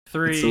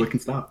3. So it can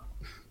stop.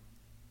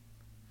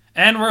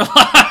 And we're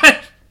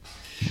live.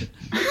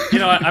 You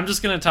know what? I'm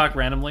just gonna talk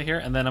randomly here,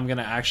 and then I'm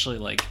gonna actually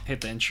like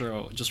hit the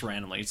intro just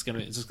randomly. It's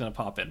just gonna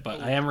pop in,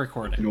 but I am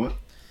recording. You know what?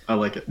 I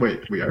like it.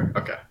 Wait, we are?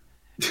 Okay.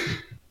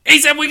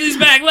 ASAP Weekly's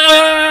back.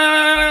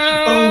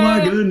 Oh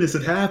my goodness,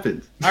 it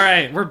happened. All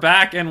right, we're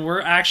back, and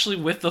we're actually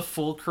with the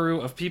full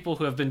crew of people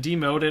who have been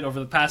demoted over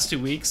the past 2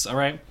 weeks. All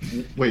right.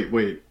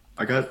 Wait.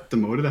 I got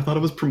demoted. I thought I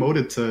was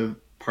promoted to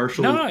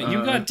partial. No,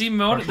 you got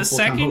demoted. The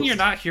second host. you're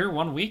not here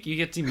 1 week, you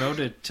get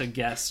demoted to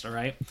guest. All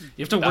right.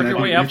 You have to work your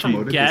way up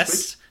from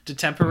guest to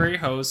temporary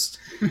host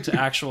to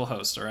actual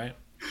host. All right.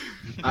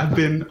 I've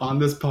been on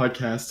this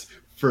podcast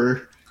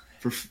for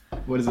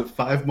what is it,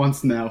 5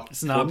 months now?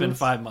 It's not been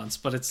 5 months,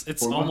 but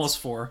it's almost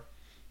 4.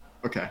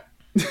 Okay.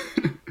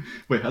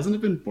 Wait, hasn't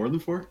it been more than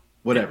 4?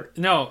 Whatever.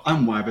 No.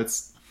 I'm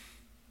Wabbits.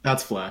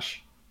 That's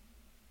Flash.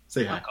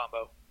 Say hi.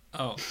 Combo.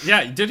 Oh,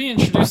 yeah. Did he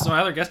introduce my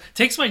other guest?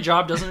 Takes my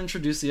job, doesn't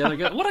introduce the other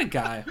guest. What a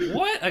guy.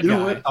 What a guy. You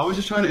know what? I was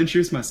just trying to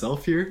introduce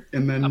myself here,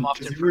 and then I'm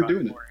often you were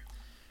doing it.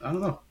 I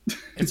don't know.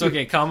 It's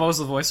okay. Combo's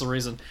the voice of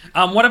reason.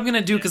 What I'm going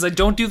to do, because I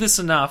don't do this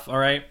enough, all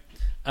right?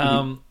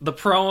 The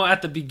promo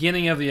at the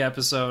beginning of the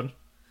episode,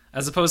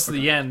 as opposed to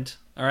the end,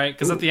 all right?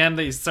 Because at the end,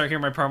 they start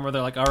hearing my promo,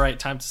 they're like, all right,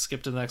 time to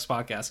skip to the next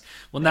podcast.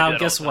 Well, now,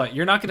 guess what?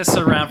 You're not going to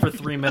sit around for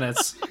 3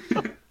 minutes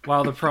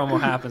while the promo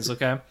happens,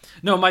 okay?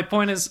 No, my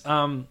point is,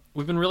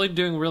 we've been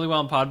doing really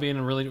well in Podbean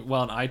and really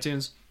well in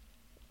iTunes,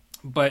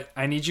 but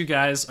I need you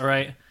guys, all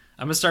right?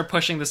 I'm going to start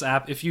pushing this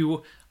app. If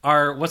you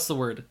are, what's the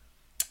word?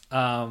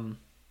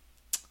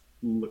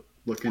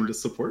 Looking to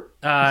support?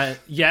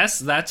 Yes,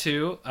 that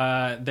too.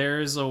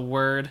 There's a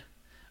word.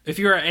 If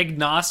you are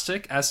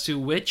agnostic as to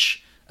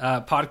which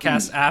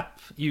podcast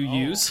app you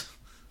use,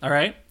 all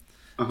right?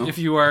 Uh-huh. If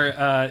you are,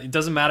 it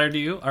doesn't matter to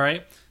you, all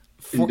right?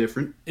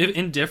 Indifferent.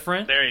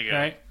 Indifferent. There you go.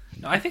 Right?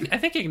 No, I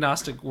think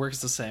agnostic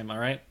works the same, all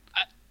right?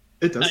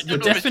 It does. The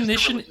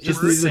definition is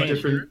Just the needs a same.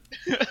 different.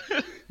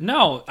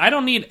 No, I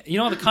don't need,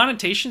 the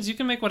connotations, you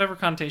can make whatever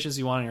connotations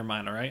you want in your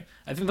mind, all right?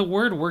 I think the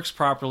word works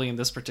properly in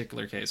this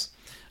particular case.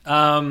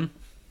 Fight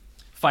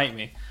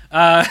me.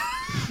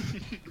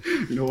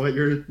 You know what?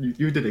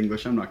 You did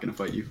English. I'm not going to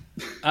fight you.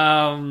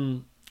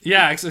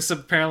 Yeah, except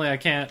apparently I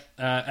can't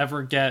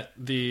ever get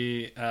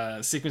the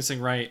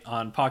sequencing right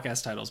on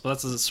podcast titles, but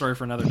that's a story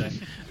for another day.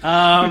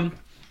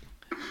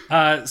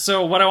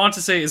 So what I want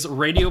to say is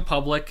Radio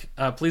Public.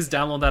 Please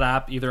download that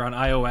app either on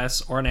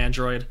iOS or on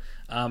Android,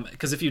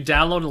 because if you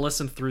download and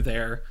listen through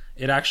there,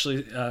 it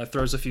actually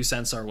throws a few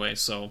cents our way.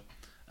 So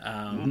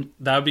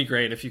that would be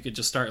great if you could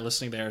just start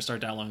listening there,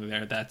 start downloading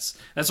there. That's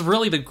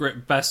really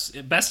the best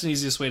and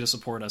easiest way to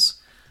support us.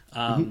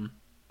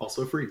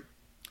 Also free.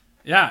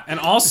 Yeah, and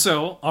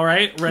also, all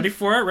right, ready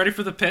for it? Ready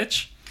for the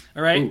pitch?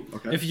 All right. Ooh,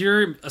 okay. If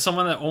you're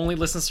someone that only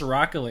listens to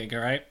Rocket League, all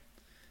right.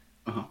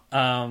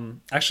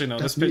 Actually, no.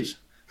 That's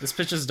This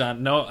pitch is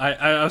done. No,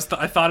 I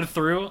thought it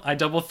through. I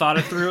double thought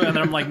it through, and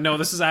then I'm like, no,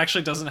 this is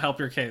actually doesn't help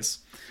your case.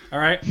 All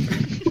right.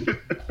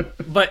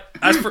 But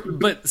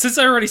since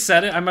I already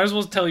said it, I might as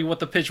well tell you what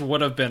the pitch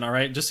would have been. All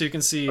right, just so you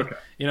can see,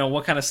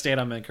 what kind of state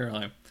I'm in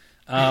currently.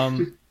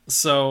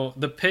 So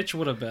the pitch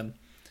would have been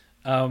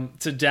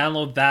to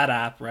download that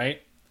app,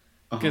 right?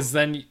 Because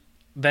then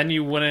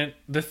you wouldn't.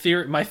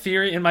 My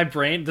theory in my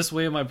brain, this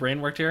way my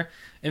brain worked here.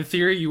 In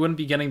theory, you wouldn't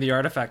be getting the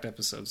Artifact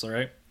episodes, all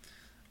right?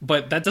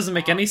 But that doesn't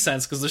make any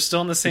sense because they're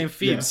still in the same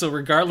feed. Yeah. So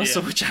regardless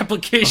of which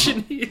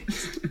application you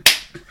use,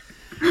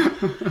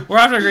 we're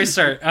off to a great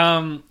start.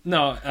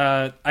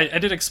 I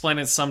did explain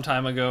it some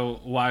time ago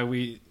why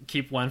we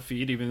keep one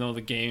feed, even though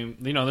the game,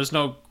 there's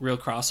no real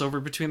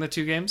crossover between the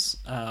two games.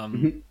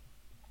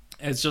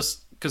 It's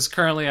just because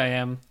currently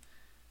I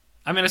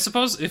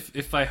suppose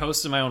if I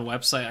hosted my own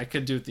website, I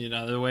could do it the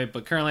other way,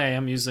 but currently I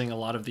am using a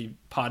lot of the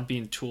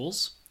Podbean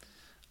tools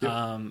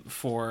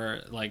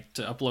for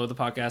to upload the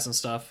podcast and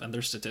stuff and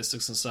their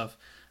statistics and stuff.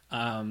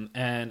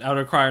 And I would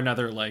require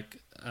another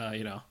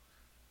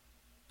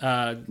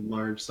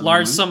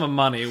large sum of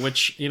money,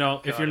 which,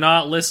 if you're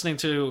not listening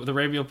to the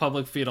Radio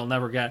Public feed, I'll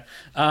never get.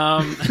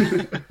 But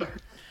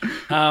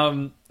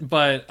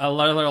a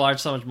large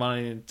sum of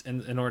money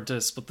in order to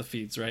split the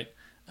feeds, right?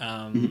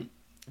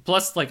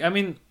 Plus,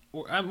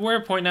 we're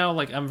at a point now,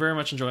 I'm very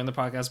much enjoying the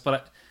podcast,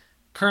 but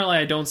currently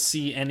I don't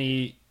see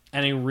any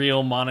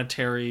real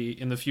monetary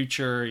in the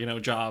future,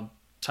 job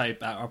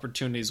type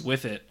opportunities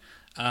with it.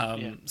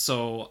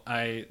 So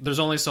there's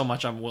only so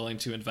much I'm willing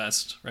to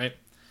invest, right?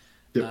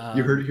 Yep.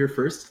 You heard it here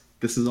first.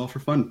 This is all for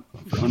fun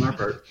on our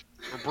part.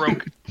 We're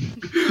broke.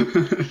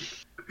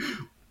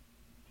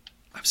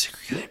 I'm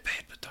secretly getting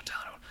paid, but don't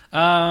tell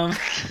anyone.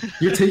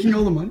 You're taking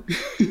all the money?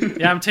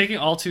 Yeah, I'm taking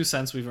all 2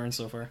 cents we've earned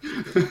so far.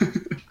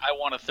 I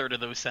want a third of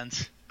those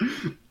cents.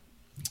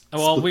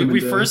 Well, we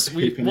first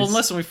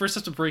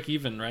have to break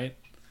even, right?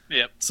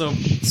 Yep. So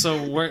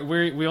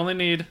we only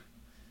need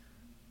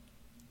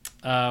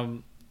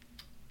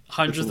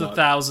hundreds of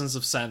thousands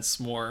of cents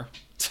more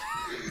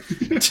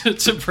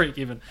to break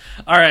even.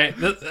 All right,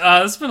 this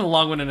has been a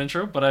long-winded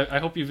intro, but I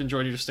hope you've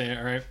enjoyed your stay.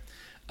 All right.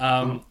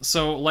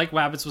 So like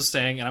Wabbits was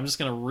saying, and I'm just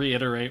going to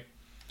reiterate,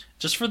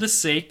 just for the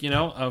sake,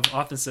 of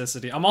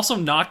authenticity, I'm also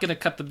not going to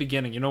cut the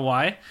beginning. You know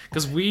why?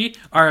 Because we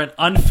are an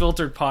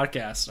unfiltered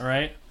podcast, all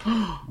right?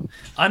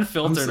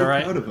 Unfiltered, I'm so all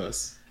right? proud of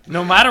us.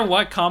 No matter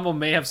what Combo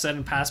may have said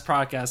in past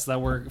podcasts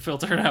that were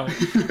filtered out,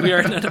 we are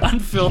an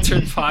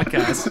unfiltered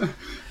podcast.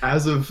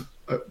 As of,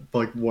 a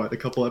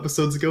couple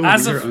episodes ago?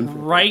 As we were of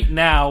unfiltered. right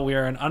now, we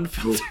are an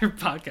unfiltered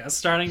podcast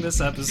starting this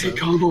Hey, episode.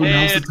 Combo,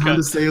 now's the It's time to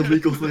good. say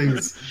illegal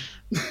things.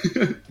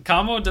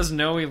 Combo does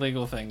no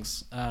illegal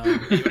things. You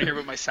want to hear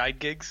about my side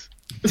gigs?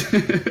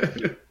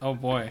 Oh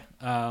boy.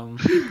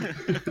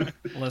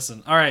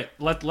 Listen. All right.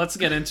 Let's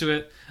get into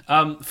it.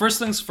 First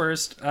things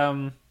first.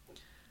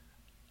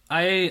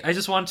 I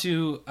just want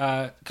to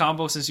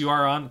Combo, since you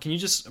are on, can you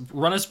just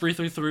run us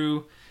briefly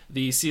through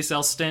the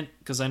CSL stint,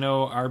 because I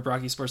know our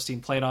Brocky Sports team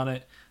played on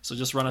it. So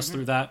just run us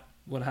through that.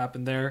 What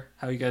happened there?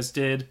 How you guys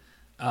did?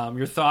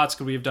 Your thoughts?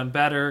 Could we have done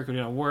better? Could we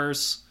have done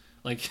worse?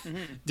 Like,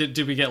 did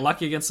we get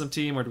lucky against some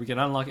team, or did we get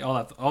unlucky?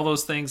 All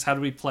those things. How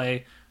did we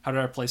play? How did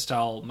our play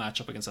style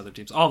match up against other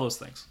teams? All those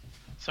things.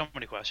 So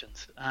many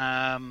questions.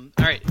 All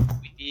right,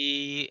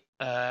 we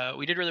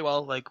did really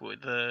well.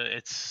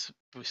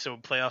 So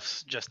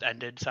playoffs just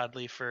ended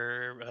sadly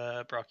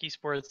for Brock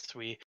Esports.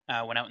 We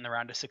went out in the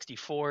round of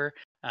 64.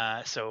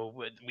 So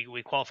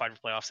we qualified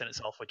for playoffs in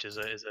itself, which is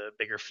a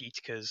bigger feat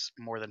because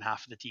more than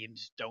half of the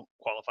teams don't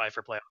qualify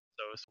for playoffs.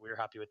 So we were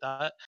happy with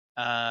that.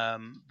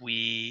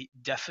 We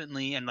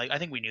definitely, and I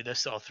think we knew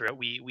this all throughout.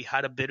 We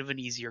had a bit of an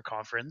easier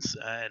conference,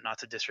 not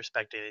to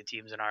disrespect any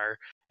teams in our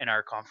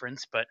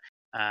conference, but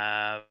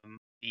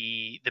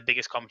the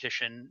biggest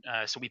competition,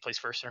 so we placed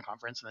first in our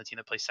conference, and the team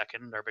that placed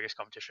second, our biggest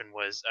competition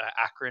was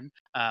Akron,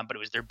 but it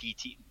was their B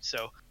team.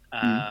 So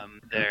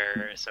Akron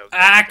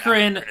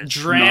Not the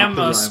Drama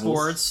rivals.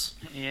 Sports.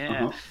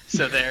 yeah. Uh-huh.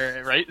 So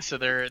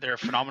they're a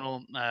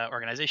phenomenal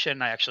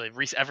organization. I actually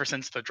ever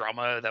since the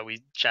drama that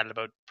we chatted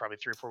about probably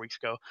 3 or 4 weeks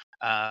ago,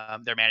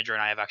 their manager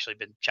and I have actually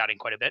been chatting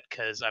quite a bit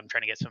because I'm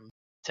trying to get some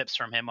tips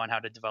from him on how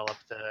to develop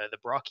the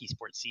Brock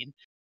esports scene.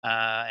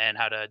 And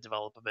how to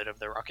develop a bit of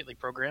the Rocket League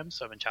program.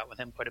 So I've been chatting with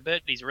him quite a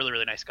bit. He's a really,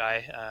 really nice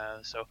guy.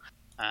 So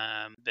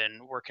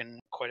been working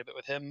quite a bit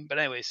with him. But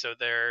anyway, so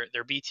their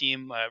B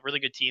team, really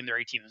good team. Their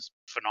A team is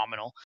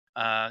phenomenal.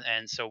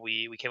 And so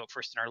we came up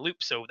first in our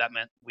loop. So that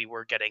meant we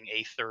were getting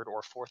a 3rd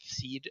or 4th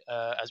seed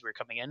as we were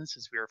coming in,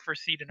 since we were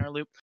first seed in our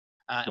loop.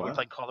 And we Wow.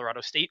 played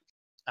Colorado State.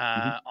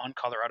 On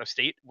Colorado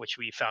State, which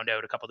we found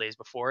out a couple days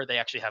before. They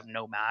actually have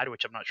Nomad,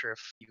 which I'm not sure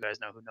if you guys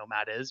know who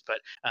Nomad is,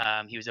 but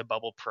he was a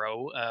bubble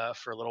pro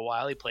for a little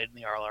while. He played in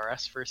the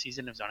RLRS for a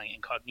season. He was on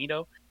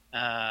Incognito.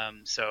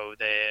 So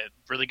they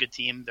really good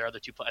team. Their other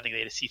two, I think they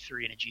had a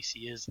C3 and a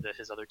GC as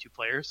his other 2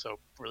 players. So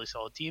really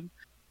solid team.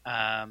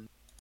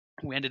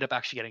 We ended up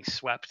actually getting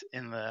swept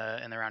in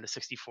the round of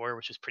 64,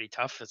 which is pretty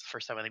tough. It's the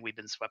first time I think we've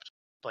been swept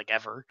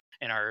ever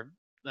in our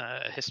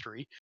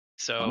history.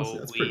 So Honestly,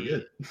 that's pretty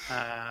good.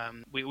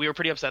 we were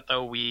pretty upset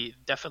though. We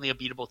definitely a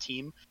beatable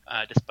team,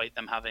 despite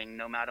them having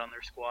Nomad on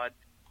their squad.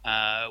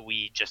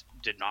 We just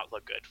did not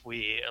look good.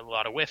 A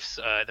lot of whiffs.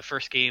 The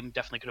first game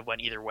definitely could have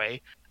went either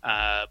way.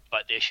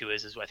 But the issue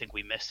is I think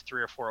we missed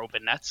 3 or 4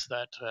 open nets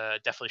that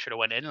definitely should have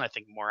went in, and I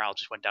think morale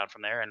just went down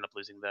from there. Ended up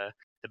losing the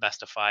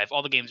best of 5.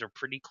 All the games were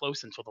pretty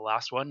close until the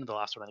last one. The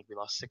last one I think we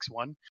lost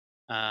 6-1.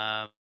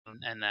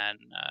 And then,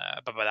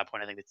 but by that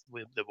point, I think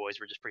the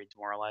boys were just pretty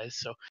demoralized.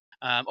 So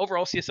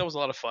overall, CSL was a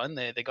lot of fun.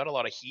 They got a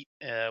lot of heat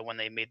when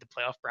they made the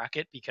playoff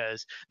bracket,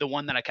 because the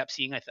one that I kept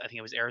seeing, I think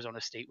it was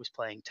Arizona State was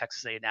playing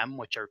Texas A&M,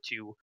 which are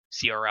 2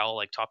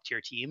 CRL top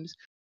tier teams.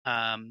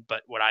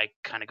 But what I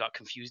kind of got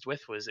confused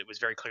with was it was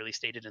very clearly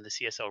stated in the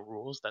CSL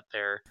rules that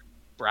their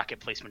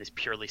bracket placement is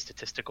purely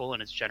statistical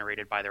and it's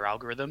generated by their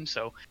algorithm.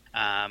 So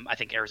I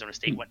think Arizona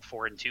State went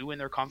 4-2 in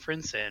their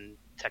conference, and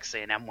Texas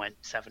A&M went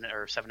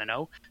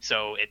 7-0.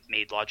 So it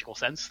made logical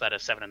sense that a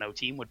 7-0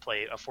 team would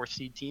play a 4th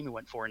seed team who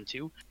went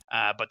 4-2.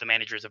 But the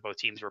managers of both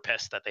teams were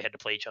pissed that they had to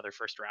play each other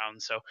first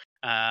round. So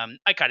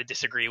I kind of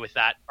disagree with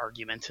that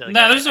argument.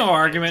 No, there's no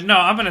argument. No,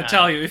 I'm going to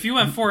tell you. If you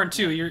went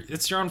 4-2,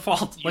 it's your own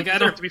fault. I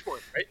don't have to be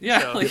 4th, right?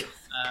 Yeah. So,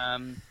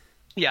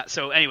 yeah.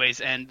 So, anyways,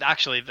 and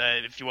actually,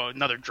 if you want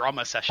another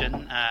drama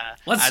session,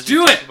 Let's as do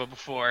we it! talked about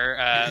before,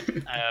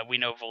 we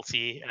know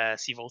Voltsy,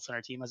 C Volts on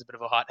our team has a bit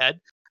of a hothead.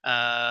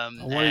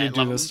 What did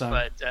you do this time?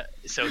 But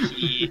so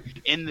he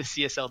in the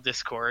CSL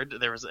Discord,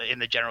 there was in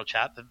the general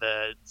chat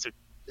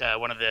that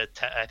one of the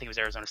I think it was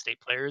Arizona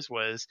State players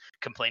was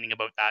complaining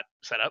about that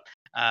setup.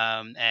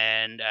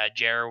 And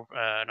Jer,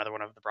 another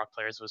one of the Brock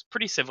players, was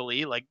pretty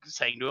civilly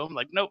saying to him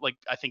no,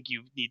 I think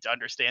you need to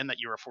understand that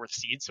you're a 4th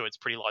seed, so it's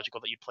pretty logical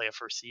that you'd play a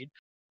 1st seed.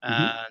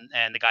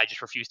 And the guy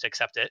just refused to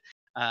accept it.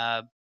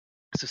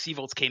 So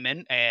C-Volts came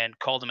in and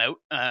called him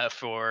out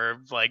for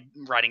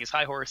riding his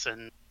high horse,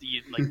 and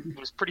he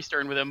was pretty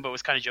stern with him, but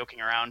was kind of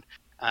joking around.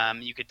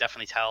 You could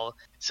definitely tell.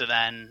 So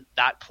then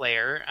that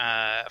player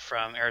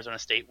from Arizona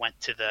State went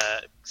to the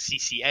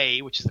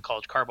CCA, which is the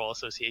College Carball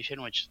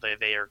Association, which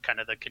they are kind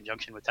of the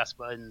conjunction with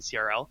TESPA and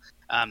CRL.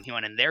 He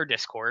went in their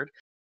Discord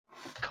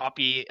took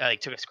a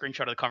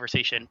screenshot of the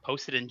conversation,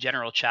 posted in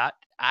general chat,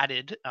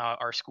 added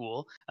our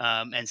school,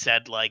 and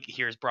said like,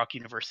 "Here's Brock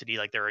University,"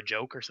 like they're a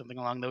joke or something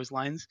along those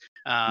lines.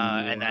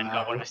 And then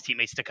got one of his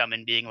teammates to come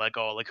in, being like,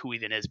 "Oh, like who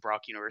even is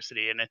Brock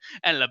University?" And it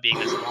ended up being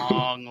this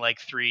long, like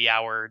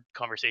 3-hour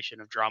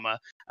conversation of drama.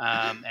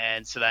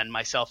 And so then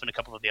myself and a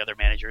couple of the other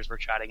managers were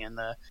chatting in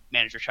the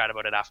manager chat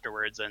about it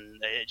afterwards,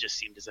 and it just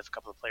seemed as if a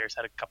couple of players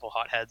had a couple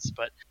hot heads,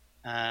 but.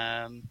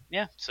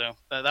 So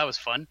that was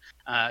fun.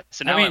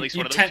 So now at least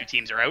one of those two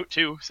teams are out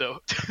too. So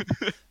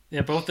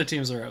yeah, both the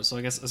teams are out. So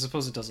I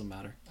suppose it doesn't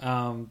matter.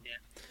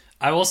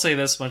 I will say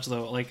this much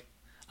though, like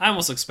I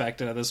almost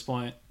expect it at this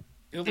point.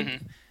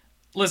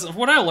 Listen,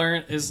 what I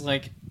learned is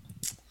like,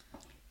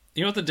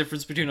 you know what the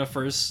difference between a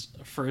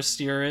first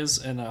year is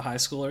and a high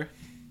schooler?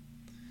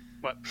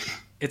 What?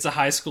 It's a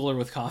high schooler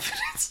with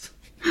confidence.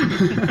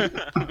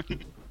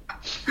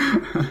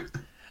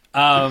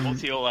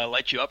 Volty will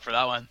light you up for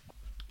that one.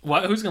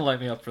 What? Who's gonna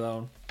light me up for that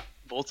one?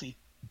 Volty.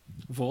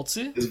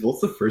 Volty? Is Volt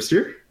the first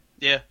year?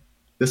 Yeah.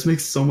 This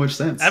makes so much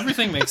sense.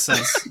 Everything makes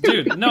sense,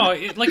 dude. No,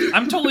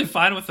 I'm totally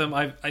fine with him.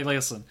 I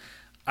listen.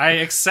 I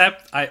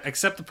accept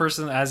the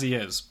person as he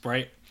is,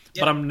 right?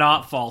 Yep. But I'm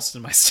not false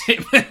in my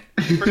statement.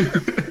 For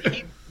sure.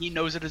 He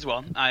knows it as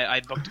well.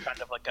 I booked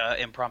kind of like an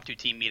impromptu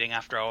team meeting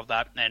after all of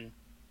that, and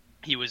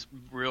he was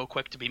real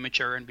quick to be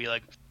mature and be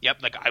like,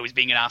 "Yep, like I was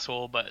being an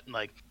asshole, but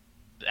like."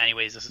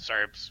 Anyways,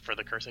 sorry for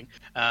the cursing.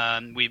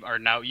 We are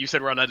now. You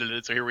said we're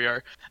unedited, so here we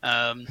are.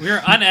 We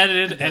are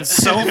unedited, and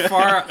so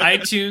far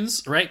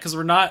iTunes, right? Because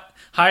we're not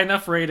high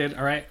enough rated.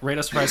 All right, rate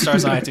us 5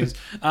 stars on iTunes.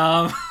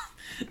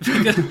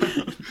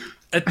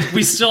 Because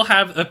we still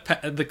have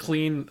the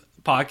clean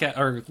podcast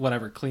or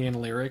whatever clean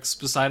lyrics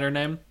beside our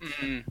name.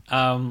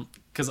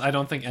 Because I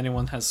don't think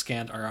anyone has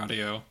scanned our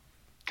audio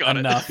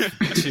enough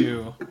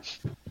to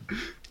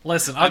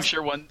listen. I'm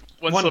sure one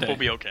slip day will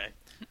be okay.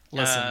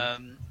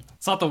 Listen.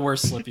 It's not the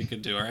worst slip you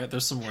could do, all right?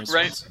 There's some worse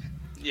ones.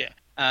 Yeah.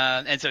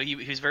 And so he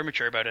was very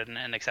mature about it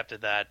and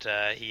accepted that.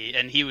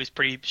 He was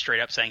pretty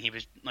straight up saying he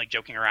was like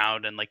joking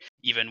around, and like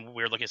even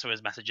we were looking at some of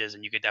his messages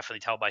and you could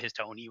definitely tell by his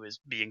tone he was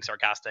being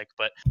sarcastic.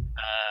 But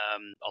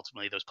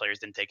ultimately those players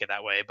didn't take it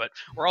that way. But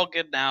we're all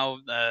good now.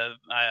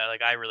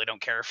 I really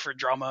don't care for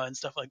drama and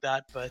stuff like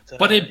that.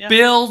 But it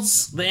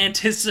builds the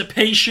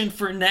anticipation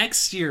for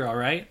next year, all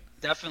right?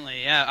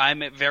 Definitely, yeah.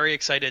 I'm very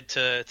excited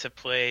to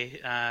play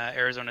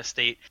Arizona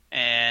State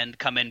and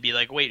come in and be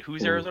like, wait,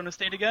 who's Arizona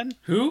State again?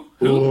 Who?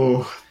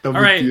 Oh, that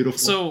would be beautiful.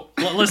 So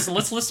listen,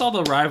 let's list all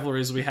the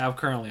rivalries we have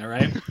currently, all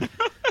right?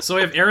 So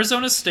we have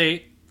Arizona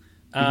State.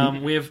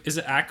 We have, is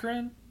it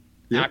Akron?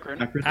 Yep.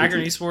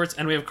 Akron Esports,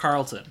 and we have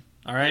Carleton,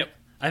 all right? Yep.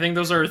 I think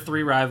those are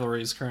 3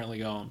 rivalries currently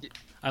going.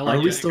 Are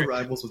we still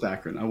rivals with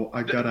Akron?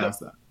 I gotta ask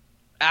that.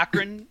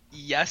 Akron,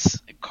 yes.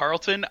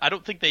 Carleton, I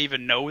don't think they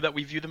even know that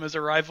we view them as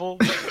a rival.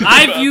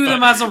 I view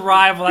them as a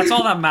rival. That's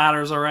all that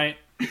matters, all right?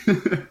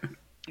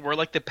 We're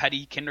like the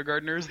petty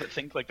kindergartners that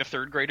think like the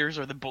third graders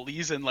are the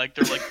bullies, and like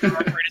they're like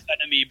our greatest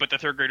enemy, but the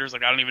third graders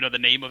like I don't even know the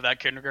name of that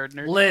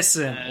kindergartner.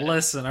 Listen,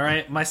 all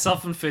right?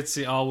 Myself and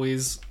Fitzy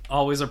always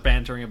are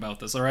bantering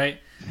about this, all right?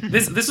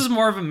 This is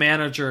more of a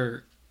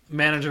manager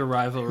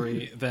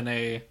rivalry than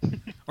a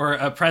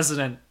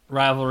president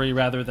rivalry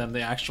rather than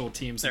the actual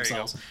teams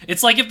themselves.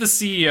 It's like if the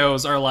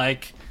CEOs are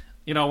like,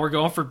 we're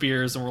going for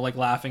beers and we're like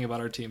laughing about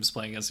our teams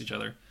playing against each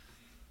other.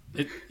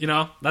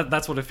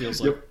 That's what it feels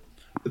like. Yep.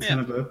 It's kind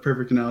of a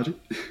perfect analogy.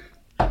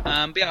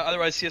 But yeah,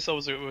 otherwise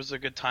CSL was a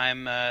good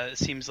time. It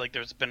seems like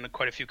there's been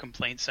quite a few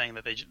complaints saying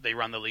that they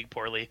run the league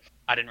poorly.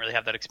 I didn't really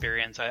have that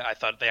experience. I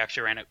thought they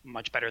actually ran it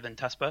much better than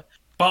TESPA.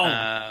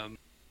 Boom.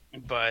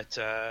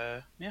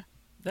 Yeah.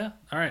 Yeah.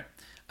 All right.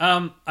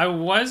 I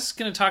was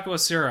gonna talk about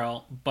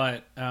CRL,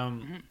 but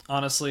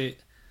honestly,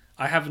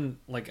 I haven't.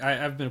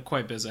 I've been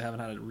quite busy. I haven't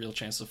had a real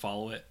chance to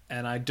follow it,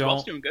 and I don't.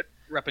 Guelph's doing good.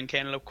 Repping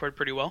Canada quite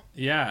pretty well.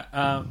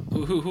 Yeah.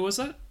 Who was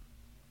that?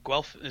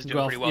 Guelph is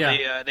doing pretty well.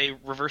 Yeah. They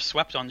reverse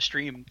swept on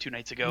stream 2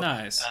 nights ago.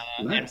 Nice.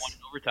 And won in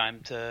overtime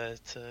to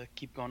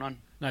keep going on.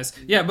 Nice.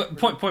 Yeah, but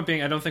point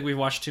being, I don't think we've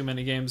watched too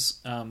many games,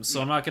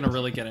 so I'm not going to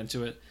really get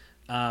into it.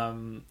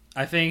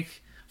 I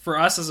think for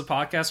us as a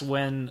podcast,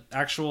 when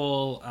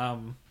actual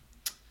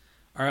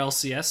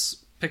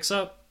RLCS picks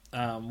up,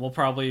 we'll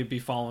probably be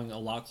following a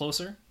lot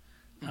closer.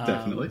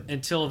 Definitely.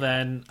 Until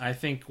then, I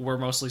think we're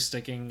mostly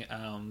sticking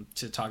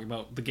to talking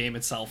about the game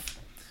itself.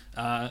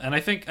 And I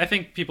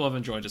think people have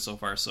enjoyed it so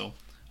far, so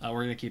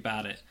we're gonna keep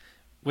at it.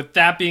 With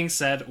that being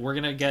said, we're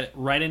gonna get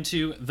right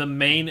into the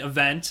main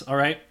event. All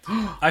right.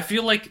 I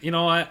feel like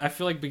I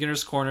feel like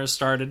Beginner's Corner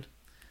started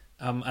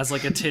as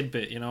like a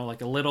tidbit,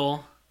 like a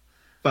little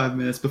 5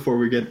 minutes before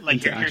we get like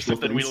into here's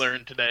something things. we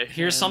learned today.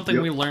 Here's something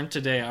we learned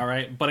today. All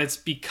right, but it's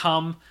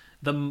become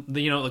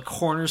the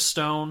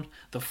cornerstone,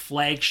 the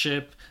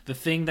flagship, the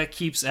thing that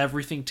keeps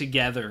everything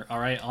together, all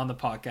right, on the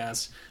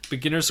podcast.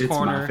 Beginner's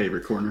Corner. It's my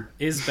favorite corner.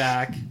 Is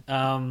back.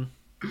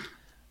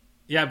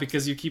 Yeah,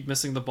 because you keep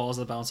missing the balls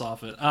that bounce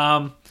off it.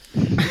 How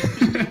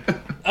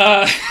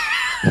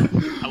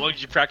long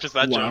did you practice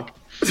that joke?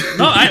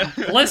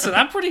 No, listen,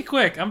 I'm pretty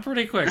quick.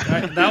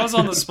 That was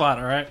on the spot,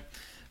 all right?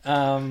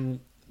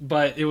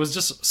 But it was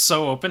just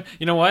so open.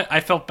 You know what? I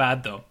felt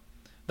bad though.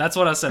 That's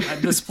what I said.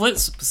 The split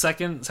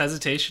second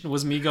hesitation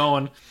was me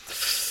going,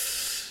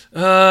 should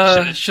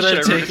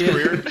I take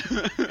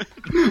it?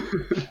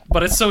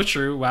 But it's so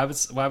true.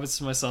 Wabbits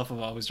to myself have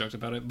always joked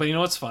about it. But you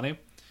know what's funny?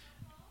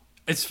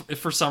 It's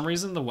for some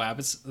reason the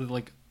Wabbits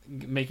like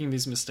making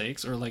these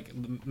mistakes or like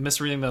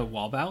misreading the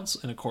wall bounce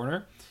in a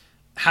corner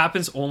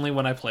happens only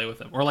when I play with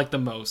them, or like the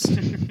most.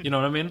 You know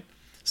what I mean?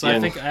 So I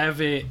think I have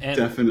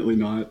definitely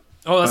not.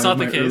 Oh, that's not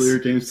the my case. Earlier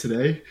games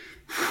today,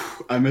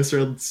 I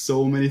misread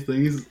so many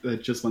things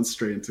that just went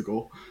straight into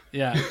goal.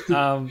 Yeah.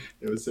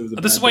 It was a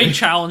this is why you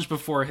challenge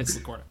before it hits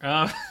the corner.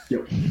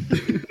 Yep.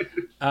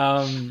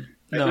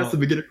 No. That's the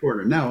beginner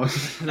corner. Now.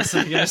 That's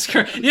the beginner's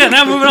corner. Yeah,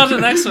 now moving on to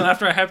the next one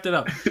after I hyped it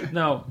up.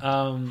 No.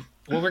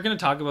 What we're going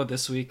to talk about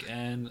this week,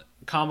 and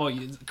Combo,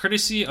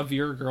 courtesy of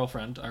your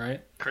girlfriend, all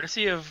right?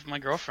 Courtesy of my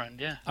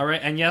girlfriend, yeah. All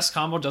right, and yes,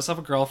 Combo does have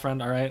a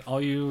girlfriend, all right?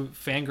 All you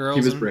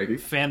fangirls and bragging.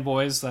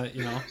 fanboys that,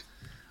 you know,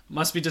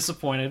 must be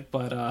disappointed,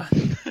 but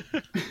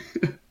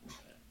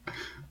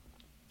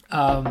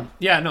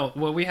yeah, no,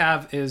 what we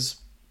have is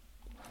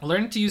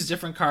learning to use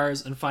different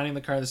cars and finding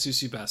the car that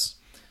suits you best.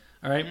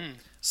 All right?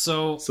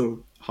 So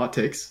hot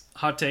takes.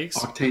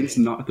 Octane's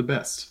not the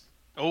best.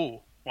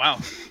 Oh, wow.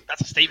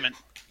 That's a statement.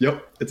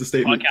 Yep, it's a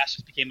statement. Podcast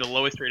just became the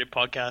lowest rated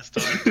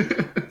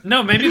podcast.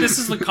 No, maybe this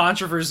is the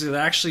controversy that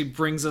actually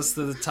brings us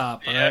to the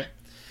top, all right?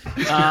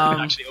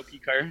 Actually, OP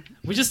car.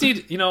 We just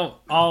need, you know,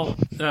 all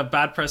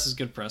bad press is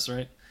good press,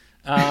 right?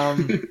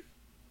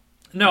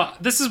 No,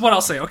 this is what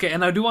I'll say. Okay,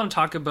 and I do want to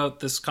talk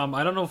about this combo.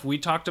 I don't know if we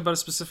talked about it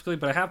specifically,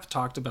 but I have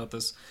talked about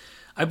this.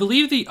 I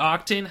believe the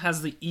Octane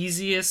has the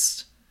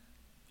easiest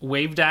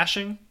wave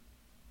dashing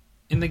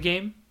in the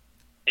game.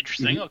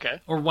 Interesting,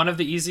 okay. Or one of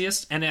the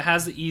easiest, and it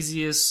has the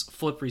easiest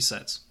flip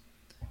resets.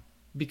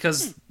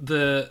 Because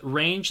the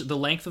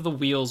length of the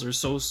wheels are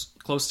so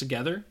close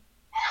together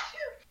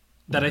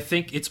that I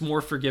think it's more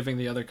forgiving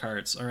the other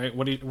cards. All right,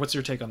 what's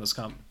your take on this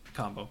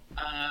combo?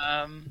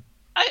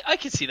 I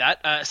can see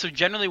that. So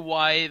generally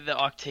why the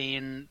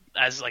Octane,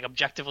 as like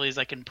objectively as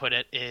I can put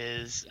it,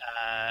 is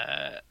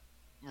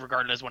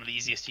regarded as one of the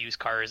easiest to use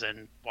cars,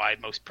 and why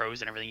most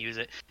pros and everything use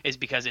it, is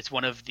because it's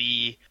one of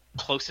the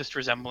closest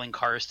resembling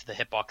cars to the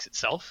hitbox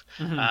itself.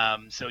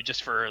 So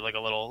just for like a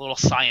little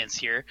science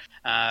here,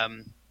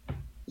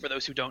 for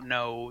those who don't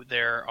know,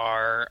 there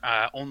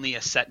are only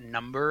a set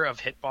number of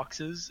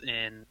hitboxes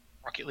in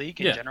Rocket League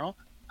in general.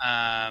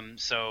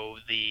 So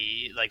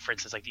for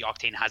instance, like the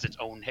Octane has its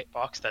own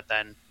hitbox that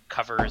then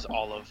covers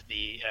all of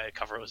the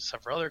covers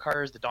several other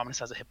cars. The Dominus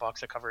has a hitbox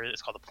that covers.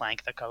 It's called the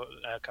Plank that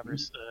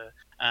covers.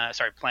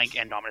 Plank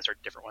and Dominus are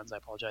different ones. I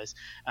apologize.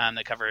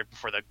 That cover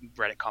before the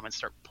Reddit comments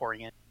start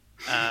pouring in.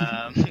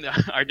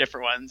 Are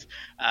different ones.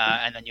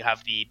 And then you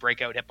have the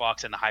Breakout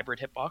hitbox and the Hybrid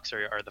hitbox,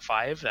 or the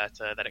 5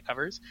 that it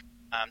covers.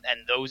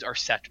 And those are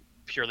set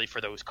purely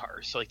for those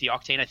cars. So like the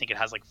Octane, I think it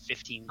has like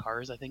 15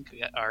 cars, I think,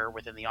 are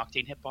within the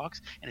Octane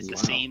hitbox, and it's the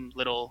same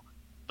little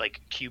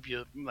like cube,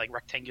 like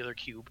rectangular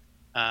cube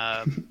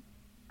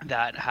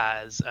that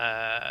has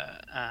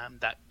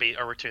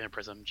or rectangular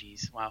prism.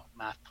 Geez, wow,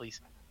 math,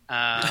 please.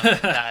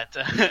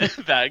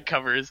 That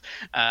covers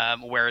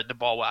where the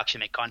ball will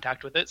actually make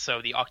contact with it.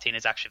 So the Octane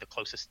is actually the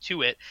closest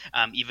to it,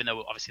 even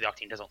though obviously the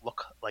Octane doesn't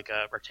look like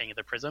a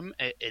rectangular prism.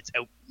 It's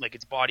out, like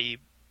its body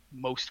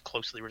most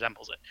closely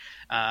resembles it.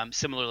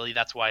 Similarly,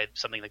 that's why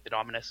something like the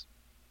Dominus,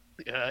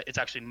 it's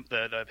actually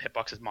the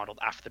hitbox is modeled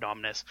after the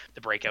Dominus,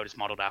 the Breakout is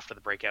modeled after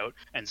the Breakout,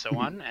 and so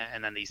on.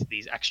 And then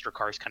these extra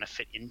cars kind of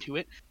fit into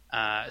it.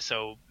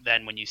 So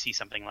then when you see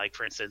something like,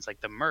 for instance,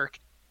 like the Merc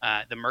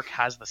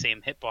has the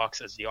same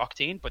hitbox as the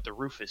Octane, but the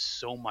roof is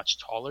so much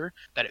taller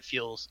that it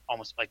feels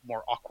almost like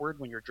more awkward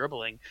when you're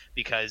dribbling,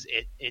 because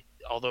it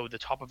although the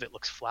top of it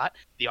looks flat,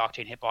 the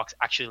Octane hitbox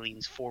actually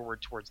leans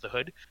forward towards the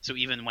hood. So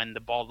even when the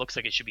ball looks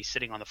like it should be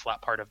sitting on the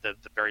flat part of the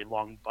very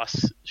long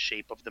bus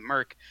shape of the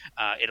Merc,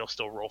 it'll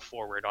still roll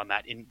forward on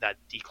that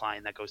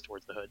decline that goes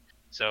towards the hood.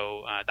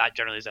 So that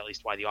generally is at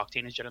least why the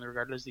Octane is generally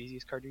regarded as the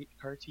easiest car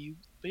to use.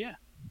 But yeah.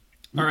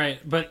 All right,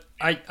 but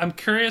I'm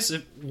curious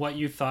what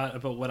you thought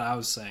about what I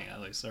was saying,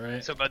 at least. All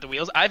right. So about the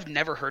wheels, I've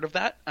never heard of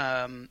that.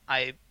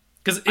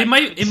 Because it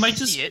might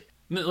just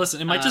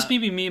listen. It might just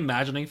be me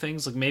imagining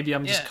things. Like maybe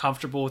I'm just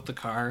comfortable with the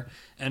car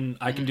and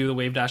I can do the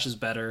wave dashes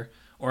better,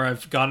 or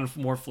I've gotten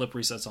more flip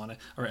resets on it.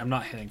 All right, I'm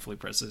not hitting flip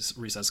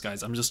resets,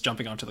 guys. I'm just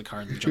jumping onto the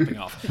car and then jumping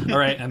off. All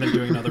right, and then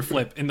doing another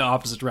flip in the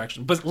opposite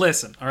direction. But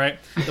listen, all right.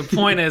 The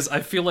point is, I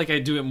feel like I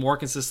do it more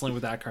consistently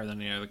with that car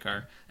than any other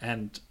car.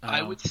 And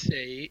I would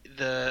say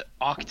the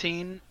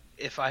Octane,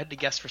 if I had to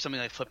guess for something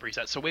like flip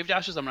resets. So wave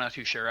dashes, I'm not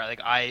too sure.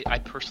 Like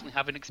I personally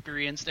haven't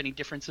experienced any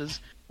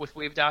differences with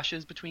wave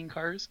dashes between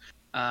cars.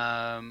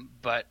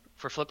 But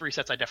for flip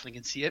resets, I definitely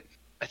can see it.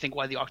 I think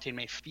why the Octane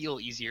may feel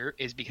easier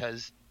is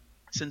because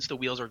since the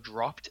wheels are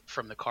dropped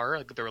from the car,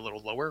 like they're a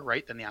little lower,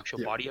 right, than the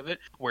actual body of it.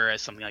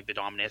 Whereas something like the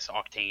Dominus,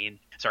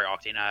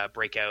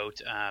 Breakout,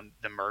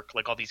 the Merc,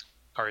 like all these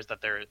cars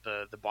that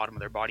the bottom of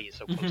their body is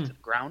so close to the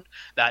ground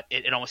that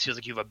it almost feels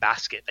like you have a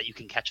basket that you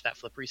can catch that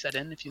flip reset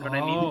in, if you know what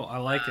I mean. Oh, I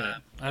like it.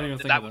 I didn't even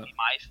think that of would that. be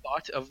my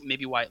thought of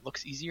maybe why it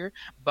looks easier.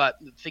 But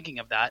thinking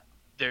of that,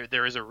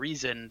 there is a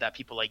reason that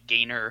people like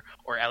Gainer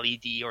or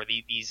LED or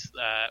these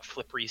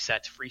flip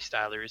reset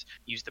freestylers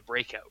use the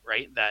breakout,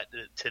 right? That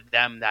to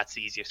them that's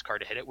the easiest car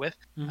to hit it with.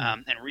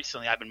 And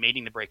recently I've been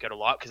mating the breakout a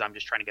lot because I'm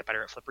just trying to get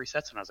better at flip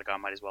resets, and I was like, oh, I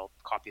might as well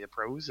copy the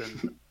pros,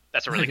 and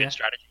that's a really good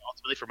strategy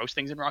ultimately for most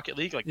things in Rocket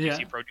League. Like you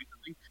see a pro do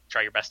something,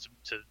 try your best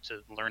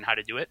to learn how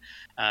to do it.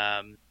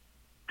 And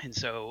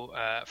so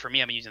for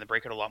me, I've been using the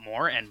breakout a lot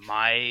more, and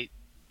my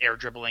air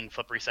dribbling,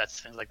 flip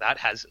resets, things like that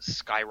has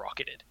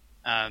skyrocketed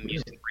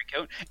using the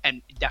breakout.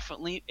 And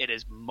definitely it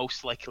is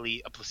most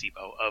likely a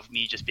placebo of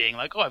me just being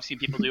like, oh, I've seen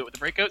people do it with the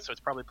breakout, so it's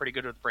probably pretty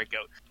good with the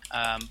breakout.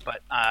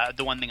 But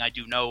the one thing I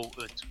do know,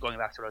 going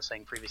back to what I was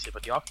saying previously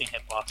about the Octane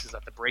hitbox, is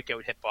that the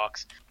breakout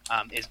hitbox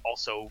is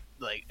also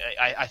like,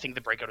 I think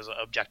the breakout is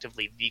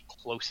objectively the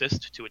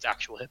closest to its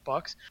actual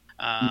hitbox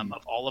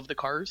of all of the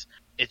cars.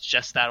 It's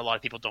just that a lot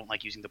of people don't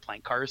like using the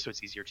plank cars, so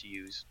it's easier to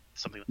use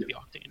something like the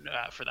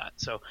Octane for that.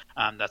 So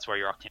that's where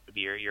your Octane would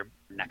be your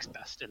next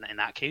best in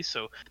that case.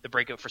 So the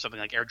breakout for something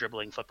like air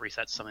dribbling, flip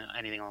resets,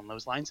 anything along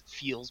those lines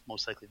feels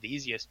most likely the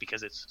easiest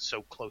because it's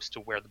so close to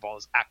where the ball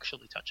is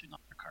actually touching on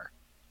your car.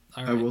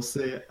 Right. I will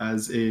say,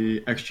 as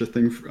a extra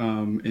thing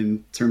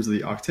in terms of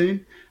the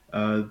Octane,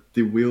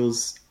 the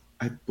wheels,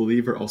 I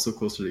believe, are also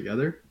closer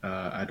together.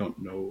 I don't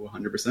know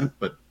 100%,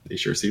 but they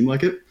sure seem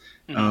like it,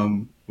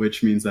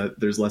 which means that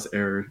there's less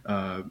air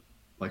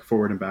like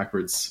forward and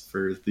backwards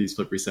for these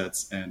flip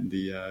resets and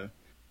the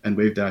and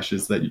wave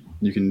dashes that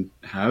you can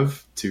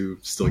have to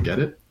still get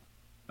it,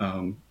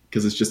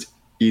 because it's just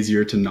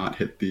easier to not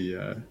hit the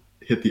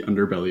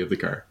underbelly of the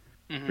car,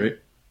 right?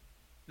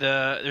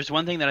 There's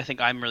one thing that I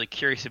think I'm really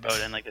curious about,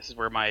 and like this is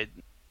where my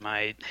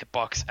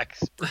hitbox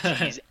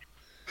expertise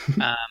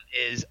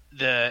is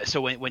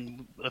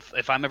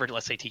if I'm ever,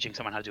 let's say, teaching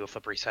someone how to do a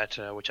flip reset,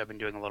 which I've been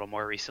doing a little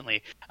more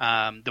recently,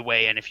 the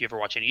way, and if you ever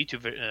watch any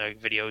YouTube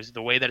videos,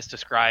 the way that it's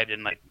described,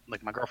 and like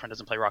my girlfriend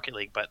doesn't play Rocket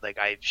League, but like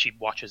she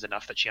watches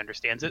enough that she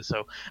understands it.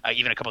 So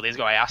even a couple of days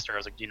ago, I asked her, I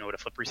was like, do you know what a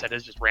flip reset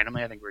is? Just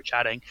randomly, I think we were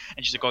chatting,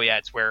 and she's like, oh yeah,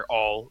 it's where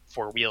all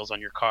four wheels on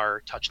your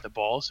car touch the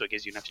ball, so it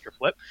gives you an extra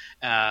flip.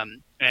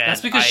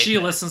 That's because she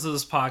listens to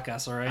this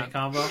podcast, all right,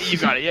 Combo? You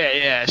got it.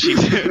 Yeah.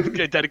 She's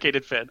a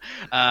dedicated fan.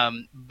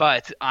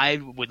 But I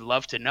would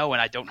love to know,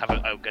 and I don't have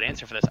a good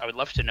answer for this, I would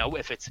love to know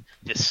if it's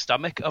the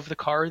stomach of the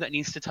car that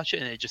needs to touch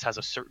it, and it just has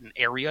a certain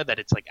area that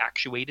it's like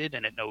actuated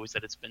and it knows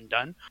that it's been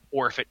done,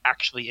 or if it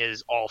actually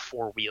is all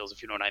four wheels,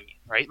 if you know what I mean,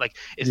 right? Like,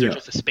 is there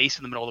just a space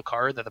in the middle of the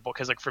car that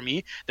because like for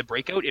me, the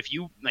breakout, if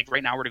you like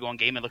right now were to go on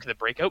game and look at the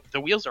breakout,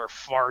 the wheels are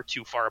far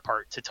too far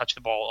apart to touch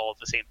the ball all at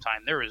the same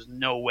time. There is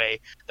no way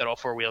that all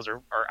four wheels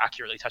are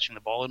accurately touching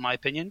the ball, in my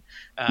opinion,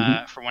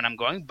 for when I'm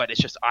going. But it's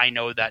just, I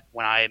know that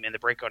when I am in the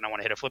breakout and I want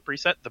to hit a flip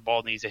reset, the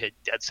ball needs to hit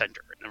dead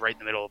center and right in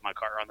the middle of my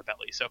car on the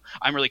belly. So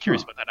I'm really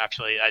curious about that,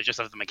 actually. I just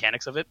have the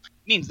mechanics of it.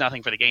 Means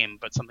nothing for the game,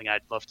 but something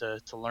I'd love to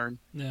learn.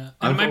 Yeah,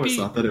 I've always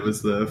thought that it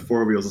was the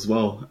four wheels as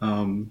well,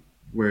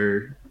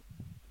 where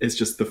it's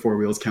just the four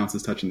wheels counts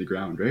as touching the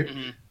ground, right?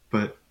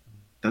 But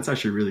that's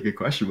actually a really good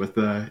question with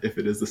if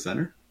it is the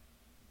center.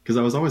 Because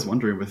I was always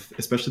wondering with,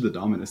 especially the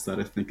Dominus, that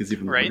I think is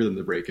even longer than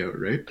the breakout,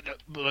 right?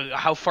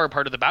 How far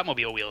apart are the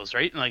Batmobile wheels,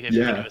 right? Like if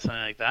you think of it,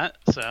 something like that.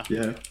 So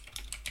yeah.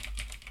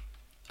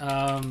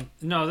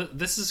 No,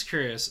 this is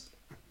curious.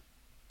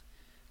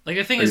 Like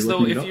the thing is,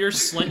 though, if you're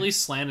slightly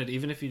slanted,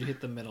 even if you hit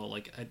the middle,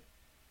 like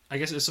I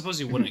guess I suppose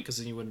you wouldn't, because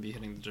then you wouldn't be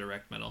hitting the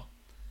direct middle.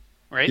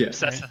 Right. Yeah.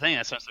 So that's the thing.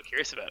 That's what I'm so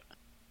curious about.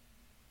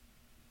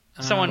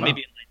 Someone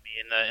maybe enlighten me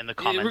in the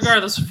comments.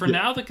 Regardless, for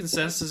now, the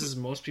consensus is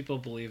most people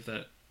believe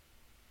that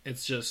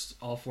it's just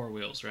all four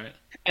wheels, right?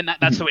 And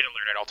that's the way to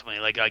learn it ultimately.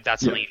 Like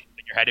that's something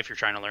in your head if you're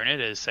trying to learn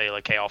it, is say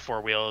like, hey, all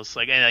four wheels.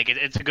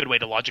 It's a good way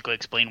to logically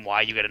explain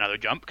why you get another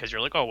jump, because you're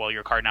like, oh well,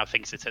 your car now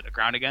thinks it's hit the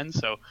ground again,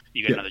 so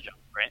you get another jump,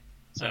 right?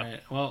 So. All right.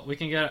 Well, we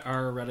can get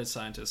our Reddit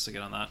scientists to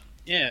get on that.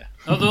 Yeah.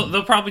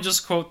 They'll probably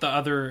just quote the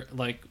other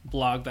like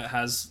blog that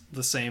has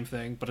the same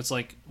thing, but it's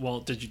like, well,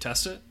 did you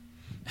test it?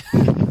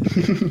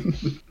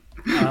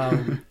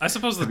 I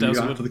suppose the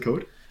devs would. For the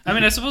code? I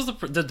mean, I suppose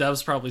the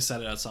devs probably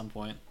said it at some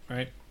point,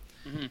 right?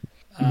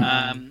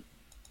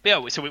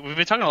 Yeah, so we've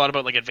been talking a lot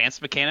about like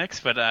advanced mechanics,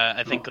 but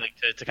I think like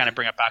to kind of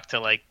bring it back to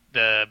like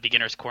the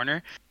beginner's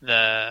corner,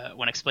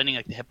 when explaining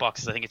like the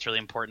hitboxes, I think it's really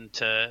important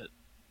to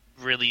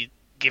really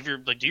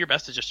do your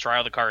best to just try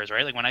all the cars,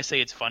 right? Like when I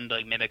say it's fun to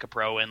like mimic a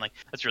pro, and like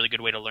that's a really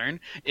good way to learn.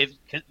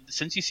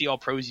 Since you see all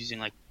pros using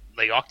like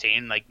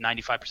Octane like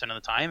 95% of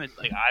the time, it's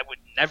like I would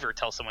never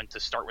tell someone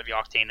to start with the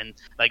Octane and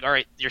like, all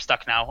right, you're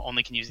stuck now,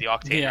 only can use the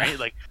Octane, right?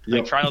 Like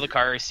try all the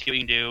cars, see what you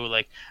can do.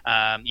 Like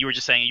you were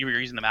just saying you were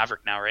using the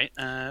Maverick now, right?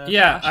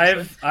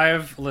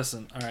 I've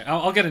listened. All right,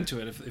 I'll get into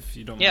it if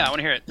you don't mind. Yeah, I want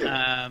to hear it.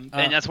 And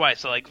that's why.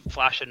 So like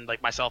Flash and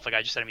like myself, like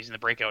I just said I'm using the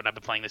Breakout, and I've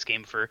been playing this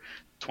game for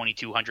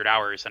 2,200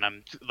 hours, and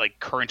I'm like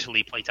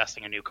currently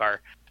playtesting a new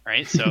car,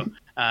 right? So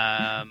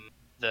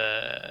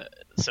I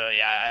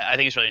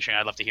think it's really interesting.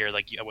 I'd love to hear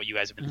like what you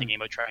guys have been thinking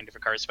about trying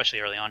different cars, especially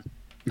early on.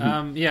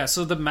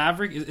 So the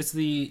Maverick, it's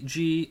the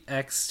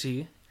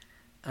GXT.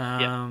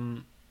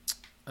 Maverick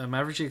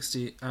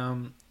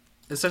GXT.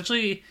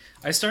 Essentially,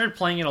 I started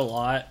playing it a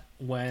lot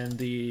when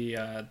the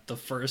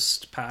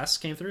first pass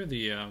came through.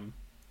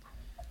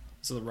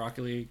 So the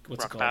Rocket League,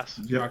 what's Rocket it called? Pass.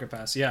 Yep. Rocket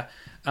Pass, yeah.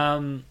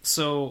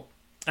 So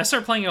I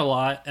started playing it a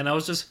lot, and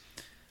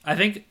I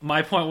think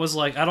my point was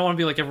like, I don't want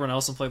to be like everyone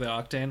else and play the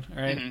Octane,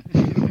 right?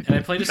 And I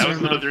played a That was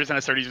certain literally amount. the reason I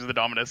started using the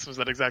Dominus. Was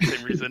that exact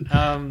same reason?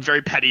 Um,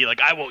 Very petty. Like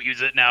I won't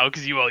use it now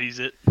because you all use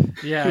it.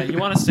 Yeah, you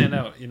want to stand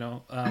out,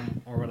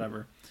 or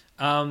whatever.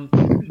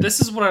 This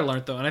is what I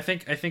learned though, and I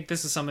think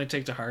this is something to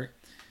take to heart.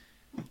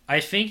 I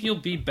think you'll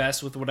be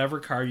best with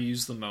whatever car you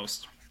use the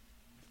most.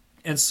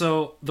 And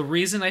so the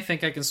reason I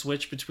think I can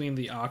switch between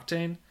the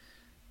Octane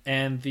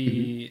and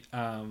the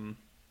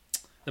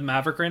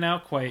Maverick right now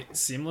quite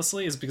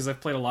seamlessly is because I've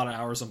played a lot of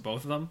hours on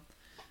both of them.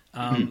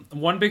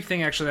 One big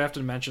thing actually I have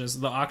to mention is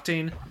the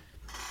Octane,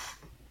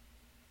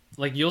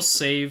 like you'll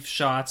save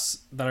shots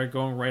that are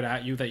going right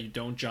at you that you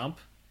don't jump.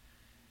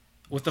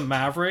 With the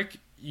Maverick,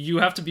 you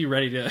have to be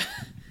ready to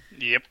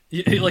Yep.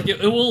 like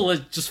it will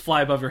like, just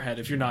fly above your head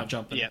if you're not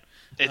jumping. Yeah.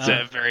 It's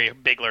a very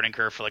big learning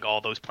curve for like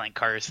all those plank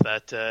cars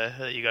that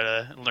you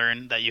gotta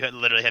learn that you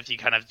literally have to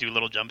kind of do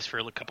little jumps for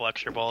a couple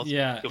extra balls.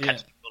 Yeah, You'll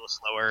catch them a little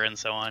slower and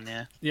so on.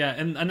 Yeah. Yeah,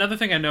 and another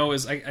thing I know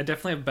is I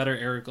definitely have better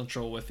area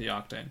control with the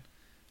Octane,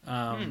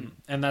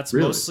 and that's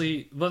Really?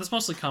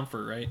 mostly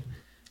comfort, right?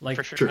 Like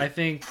For sure. I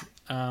think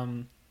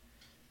the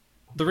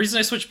reason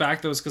I switch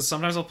back though is because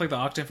sometimes I'll play the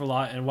Octane for a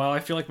lot, and while I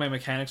feel like my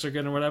mechanics are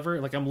good and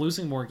whatever, like I'm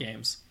losing more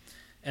games,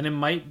 and it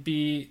might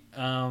be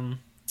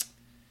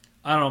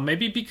I don't know,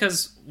 maybe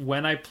because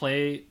when I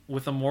play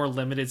with a more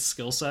limited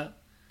skill set,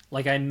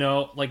 like I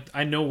know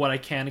what I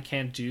can and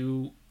can't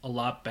do a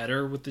lot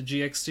better with the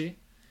GXT.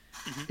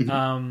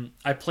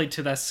 I play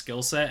to that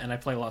skill set and I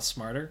play a lot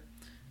smarter,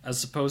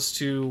 as opposed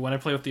to when I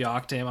play with the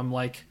Octane, I'm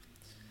like,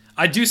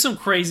 I do some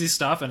crazy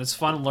stuff and it's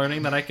fun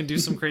learning that I can do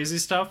some crazy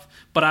stuff,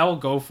 but I will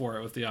go for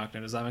it with the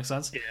Octane. Does that make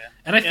sense? Yeah.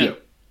 And I think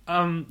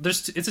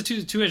it's a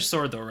two-edged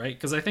sword though, right?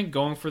 Because I think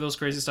going for those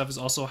crazy stuff is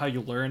also how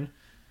you learn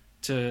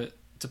to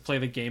play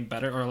the game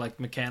better, or like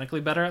mechanically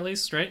better at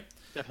least, right?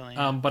 Definitely.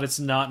 But it's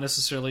not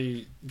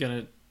necessarily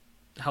gonna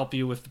help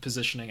you with the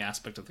positioning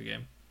aspect of the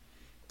game.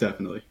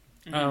 Definitely.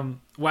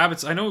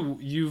 Wabbits, I know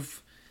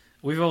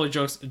we've always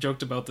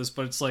joked about this,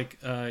 but it's like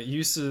you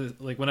used to,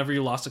 like, whenever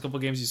you lost a couple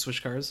games, you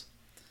switch cars.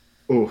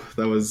 Oh,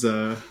 that was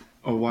a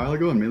while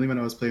ago, and mainly when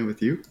I was playing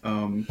with you.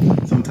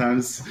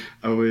 Sometimes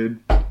I would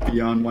be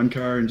on one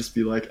car and just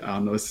be like, I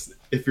don't know,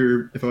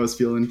 if I was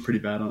feeling pretty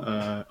bad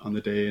on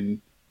the day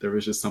and there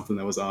was just something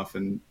that was off,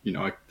 and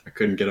I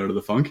couldn't get out of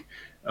the funk,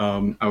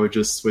 I would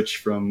just switch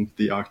from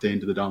the Octane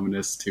to the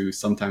Dominus to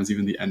sometimes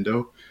even the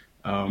Endo,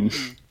 and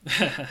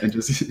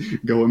just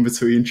go in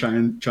between, try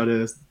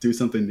to do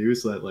something new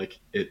so that like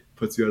it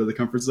puts you out of the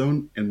comfort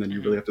zone, and then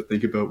you really have to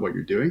think about what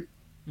you're doing.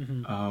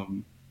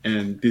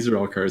 And these are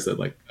all cars that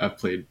like I've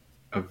played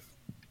a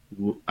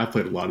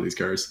lot of these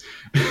cars.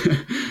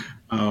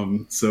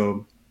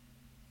 So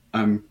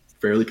I'm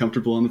fairly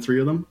comfortable on the three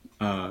of them,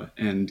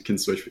 and can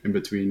switch in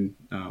between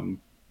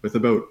with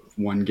about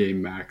one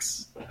game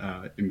max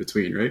in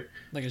between, right?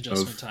 Like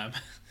adjustment time.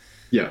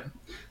 Yeah.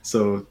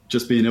 So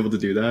just being able to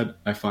do that,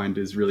 I find,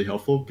 is really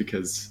helpful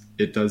because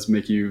it does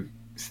make you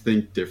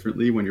think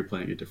differently when you're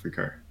playing a different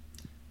car,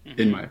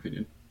 in my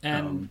opinion.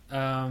 And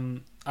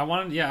I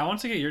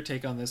wanted to get your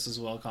take on this as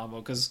well, Combo,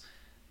 because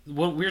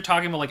when we were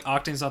talking about like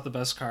Octane's not the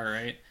best car,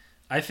 right?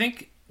 I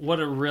think what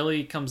it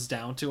really comes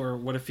down to, or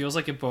what it feels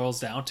like it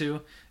boils down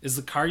to, is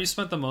the car you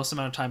spent the most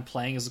amount of time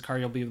playing is the car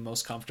you'll be the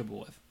most comfortable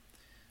with,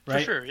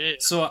 right? For sure, yeah.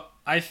 So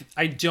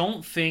I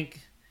don't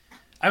think,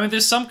 I mean,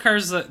 there's some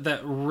cars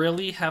that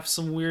really have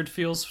some weird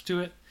feels to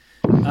it.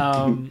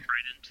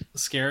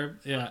 Scarab,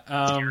 yeah.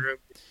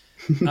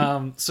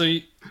 So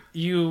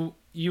you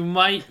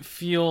might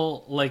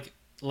feel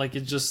like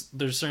it just,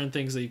 there's certain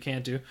things that you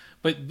can't do,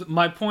 but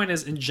my point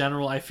is, in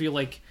general, I feel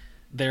like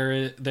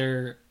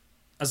they're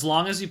as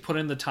long as you put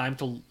in the time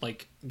to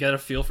like get a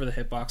feel for the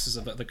hitboxes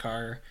of the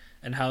car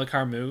and how the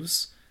car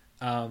moves,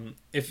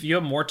 if you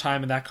have more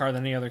time in that car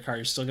than any other car,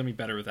 you're still gonna be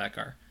better with that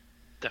car.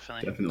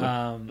 Definitely.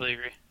 Really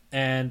agree.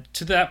 And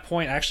to that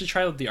point, I actually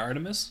tried the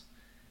Artemis,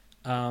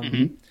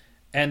 and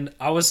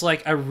I was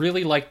like, I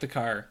really liked the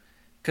car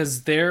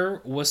because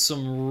there was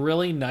some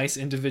really nice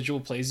individual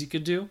plays you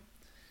could do,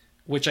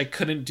 which I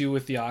couldn't do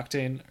with the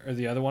Octane or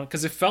the other one,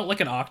 because it felt like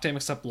an Octane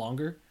except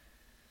longer.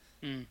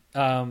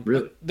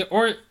 Really?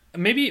 Or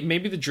maybe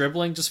the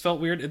dribbling just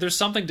felt weird. There's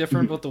something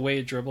different about the way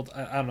it dribbled.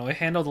 I don't know. It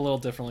handled a little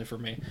differently for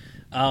me.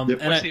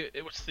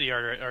 What's the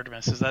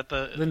Artemis? Is that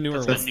the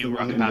newer that's one? the new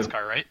Rocket Pass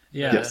car, right?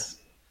 Yeah. Yes.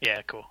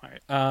 Yeah, cool. All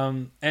right.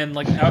 And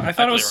like I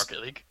thought it was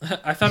Rocket League.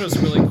 I thought it was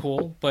really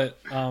cool, but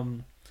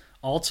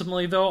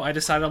ultimately though, I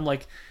decided I'm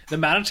like, the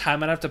amount of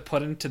time I'd have to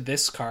put into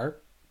this car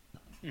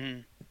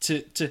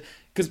to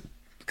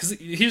because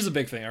here's the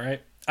big thing, all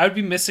right? I'd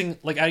be missing,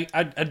 like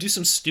I'd do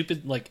some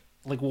stupid like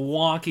like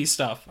wonky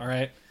stuff, all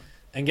right,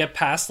 and get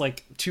past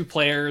like 2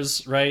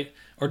 players, right,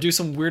 or do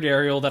some weird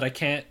aerial that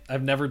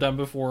I've never done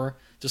before,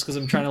 just because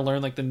I'm trying to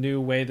learn like the new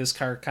way this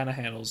car kind of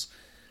handles.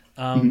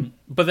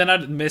 But then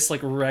I'd miss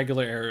like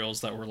regular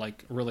aerials that were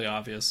like really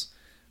obvious.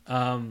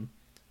 And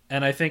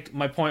I think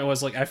my point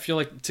was like I feel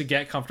like to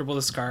get comfortable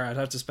with this car, I'd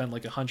have to spend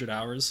like 100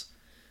 hours,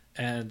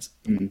 and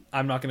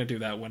I'm not going to do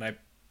that when I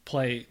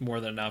play more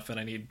than enough, and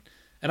I'm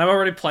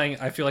already playing.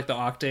 I feel like the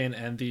Octane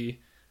and the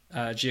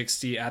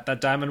GXD at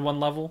that Diamond 1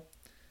 level.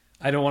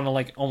 I don't want to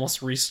like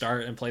almost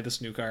restart and play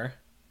this new car.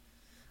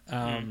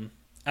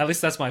 At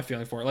least that's my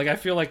feeling for it. Like I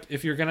feel like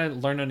if you're gonna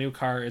learn a new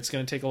car, it's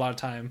gonna take a lot of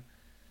time.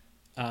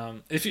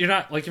 If you're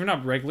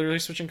not regularly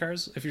switching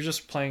cars, if you're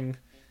just playing,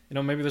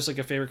 maybe there's like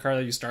a favorite car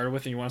that you started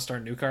with and you want to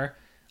start a new car,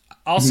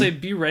 I'll say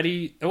be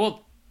ready.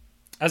 Well,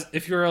 as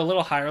if you're a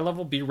little higher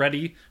level, be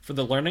ready for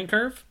the learning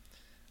curve.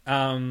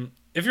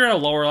 If you're at a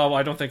lower level,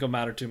 I don't think it'll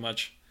matter too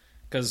much,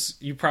 because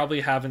you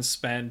probably haven't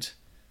spent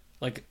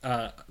like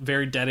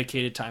very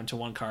dedicated time to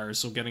one car,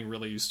 so getting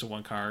really used to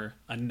one car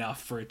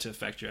enough for it to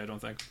affect you, I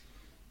don't think.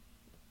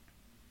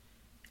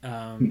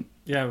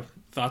 Yeah,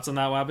 thoughts on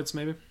that, Wabbits,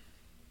 maybe?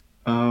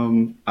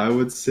 I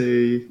would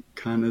say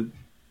kind of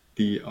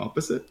the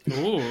opposite.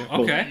 Ooh,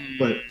 okay.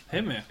 But Hey,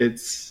 man.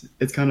 it's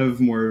kind of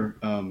more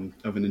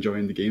of an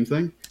enjoying the game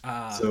thing.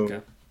 So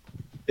okay.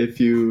 if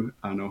you,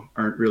 I don't know,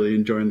 aren't really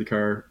enjoying the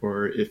car,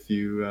 or if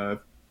you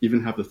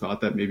even have the thought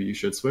that maybe you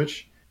should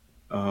switch,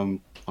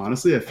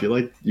 honestly, I feel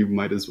like you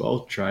might as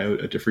well try out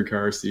a different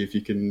car, see if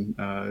you can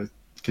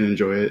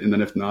enjoy it, and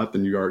then if not,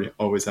 then you already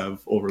always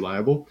have Old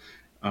Reliable,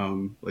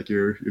 like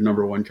your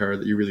number one car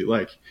that you really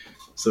like.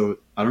 So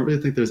I don't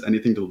really think there's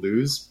anything to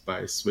lose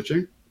by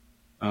switching.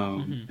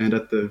 And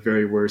at the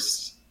very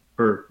worst,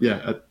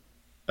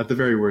 at the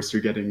very worst,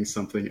 you're getting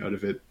something out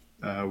of it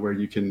where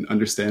you can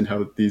understand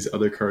how these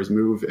other cars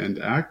move and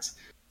act,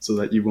 so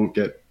that you won't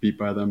get beat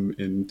by them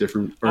in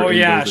different. Or in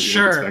ways that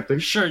you weren't expecting.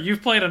 Sure.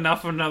 You've played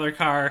enough of another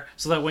car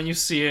so that when you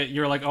see it,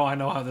 you're like, oh, I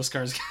know how this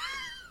car's.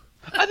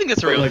 I think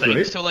that's a real thing.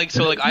 Right? So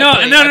I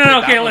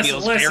No. Okay,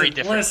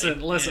 listen.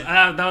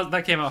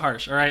 That came out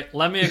harsh. All right,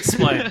 let me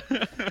explain.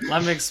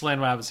 Let me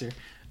explain what happens here.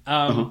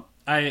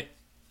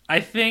 I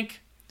think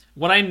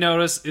what I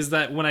notice is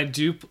that when I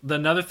do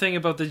another thing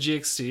about the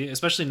GXT,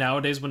 especially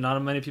nowadays when not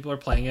many people are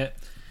playing it,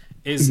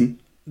 is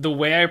the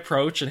way I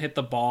approach and hit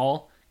the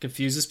ball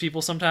confuses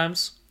people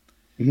sometimes.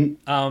 And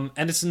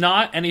it's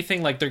not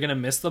anything like they're gonna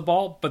miss the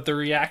ball, but the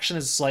reaction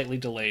is slightly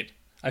delayed.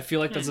 I feel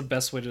like that's the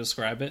best way to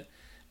describe it,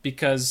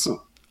 because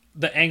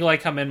the angle I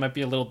come in might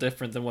be a little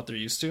different than what they're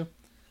used to.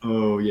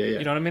 Oh, yeah.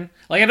 You know what I mean?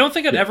 Like, I don't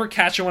think I'd ever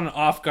catch one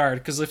off guard,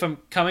 because if I'm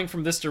coming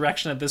from this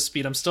direction at this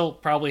speed, I'm still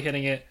probably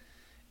hitting it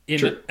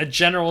in a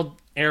general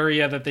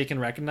area that they can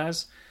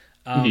recognize.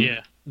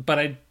 But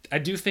I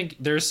do think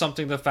there's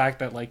something to the fact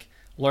that, like,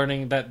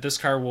 learning that this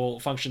car will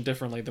function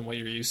differently than what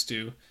you're used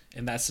to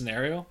in that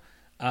scenario.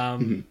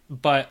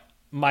 But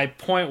my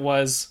point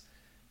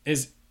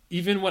is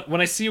even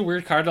when I see a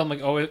weird card, I'm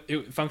like, oh,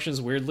 it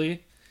functions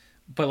weirdly.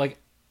 But, like,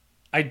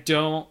 I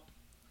don't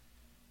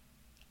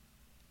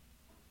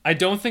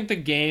think the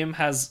game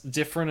has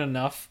different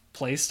enough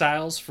play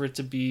styles for it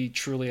to be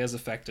truly as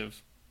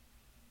effective.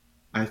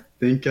 I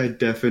think I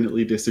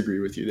definitely disagree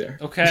with you there.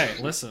 Okay,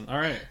 listen. All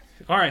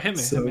right, hit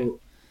me. So,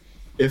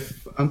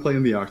 if I'm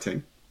playing the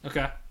Octane,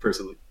 okay,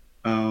 personally,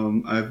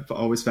 I've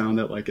always found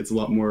that like it's a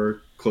lot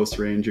more close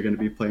range. You're going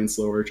to be playing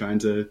slower, trying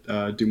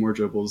to do more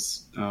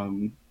dribbles,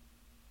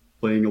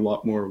 playing a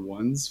lot more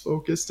ones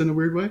focused in a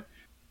weird way,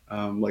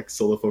 like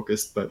solo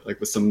focused, but like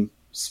with some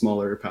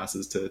smaller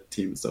passes to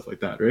team and stuff like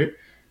that, right?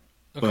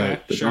 Okay,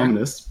 but the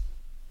Dominus,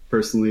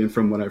 personally, and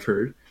from what I've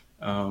heard,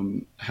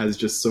 has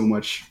just so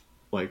much,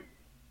 like,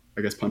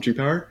 I guess, punching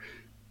power,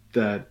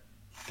 that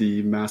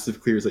the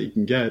massive clears that you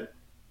can get,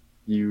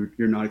 you're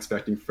not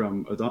expecting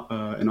from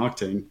an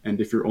Octane.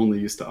 And if you're only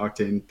used to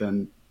Octane,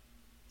 then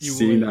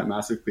seeing that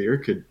massive clear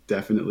could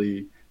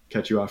definitely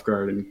catch you off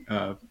guard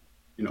and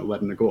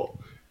let in a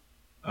goal.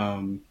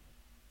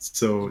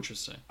 So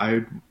interesting. I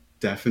would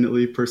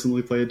definitely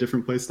personally play a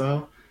different play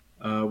style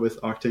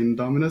with Octane and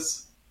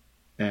Dominus.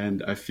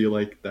 And I feel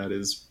like that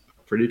is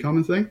a pretty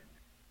common thing.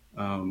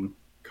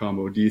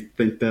 Combo, do you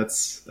think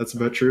that's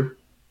about true?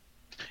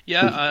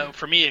 Yeah,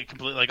 for me, it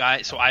completely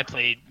I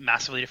played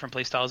massively different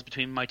play styles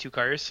between my two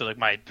cars. So like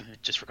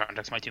just for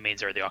context, my two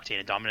mains are the Octane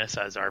and Dominus,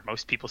 as are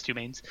most people's two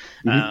mains,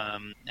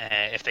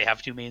 if they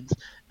have two mains.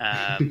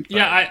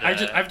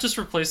 I've just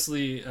replaced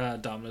the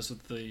Dominus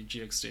with the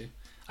GXD.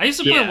 I used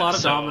to play a lot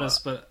of Dominus,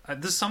 but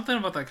there's something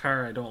about that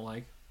car I don't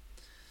like.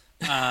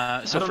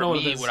 So for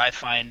me, what I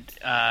find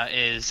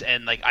is,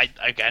 and like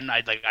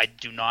I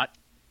do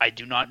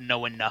not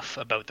know enough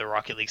about the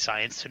Rocket League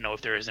science to know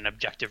if there is an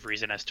objective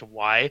reason as to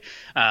why.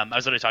 I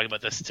was literally talking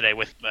about this today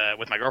with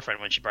my girlfriend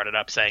when she brought it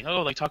up, saying,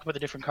 "Oh, like talk about the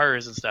different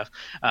cars and stuff."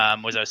 I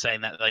was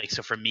saying that, like,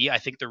 so for me, I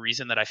think the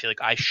reason that I feel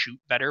like I shoot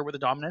better with a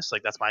Dominus,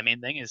 like that's my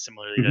main thing, is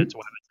similarly to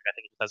what I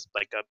think has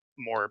like a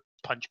more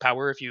punch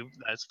power, if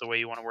that's the way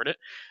you want to word it.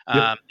 Yep.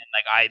 And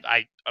like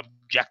I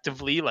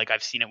objectively, like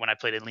I've seen it when I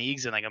played in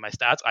leagues and like in my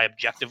stats, I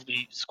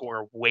objectively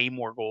score way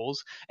more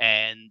goals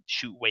and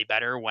shoot way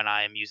better when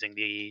I'm using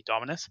the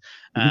Dominus.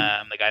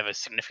 Like I have a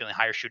significantly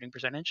higher shooting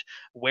percentage,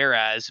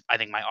 whereas I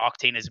think my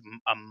Octane is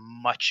a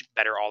much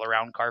better all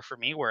around car for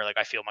me, where like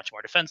I feel much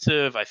more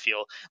defensive. I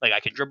feel like I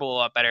can dribble a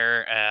lot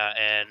better,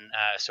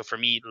 so for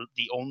me,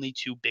 the only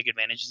two big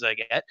advantages I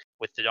get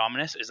with the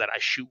Dominus is that I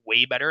shoot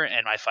way better,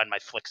 and I find my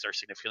flicks are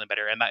significantly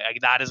better. And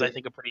that is, I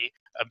think, a pretty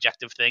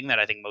objective thing that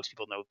I think most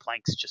people know.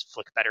 Planks just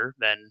flick better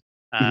than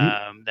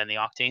the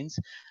Octanes.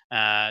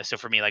 So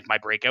for me, like my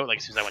breakout, like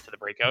as soon as I went to the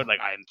breakout, like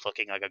I'm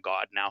flicking like a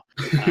god now.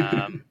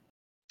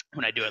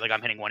 When I do it, like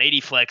I'm hitting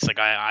 180 flicks, like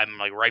I'm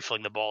like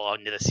rifling the ball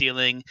into the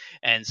ceiling,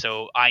 and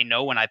so I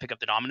know when I pick up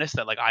the Dominus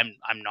that like I'm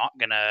not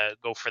gonna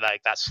go for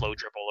that slow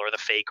dribble or the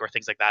fake or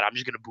things like that. I'm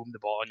just gonna boom the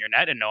ball in your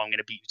net and know I'm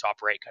gonna beat you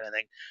top right kind of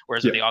thing.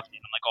 Whereas with the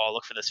Octane, I'm like, oh, I'll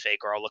look for this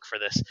fake, or I'll look for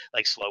this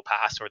like slow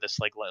pass, or this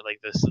like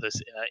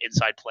this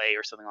inside play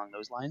or something along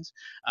those lines.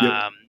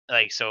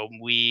 Like so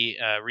we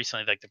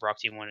recently, like the Brock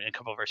team, won in a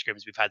couple of our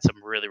scrims, we've had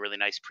some really really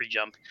nice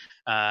pre-jump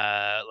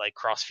like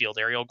cross field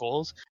aerial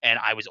goals, and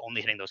I was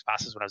only hitting those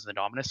passes when I was in the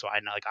Dominus. So I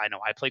know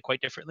I play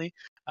quite differently.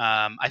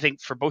 I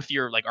think for both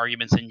your like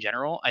arguments in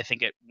general, I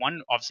think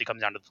one obviously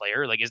comes down to the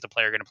player. Like, is the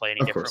player going to play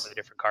any different with a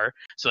different car?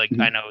 So like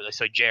I know,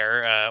 so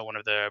Jer, one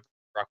of the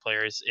Rock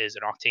players, is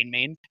an Octane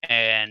main,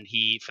 and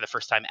he for the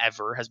first time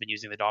ever has been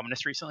using the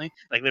Dominus recently.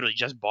 Like literally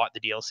just bought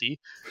the DLC,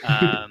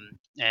 and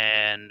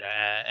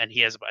he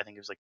has, I think it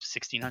was like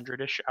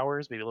 1,600-ish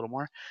hours, maybe a little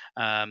more.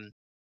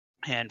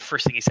 And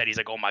first thing he said, he's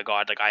like, oh my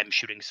God, like I'm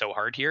shooting so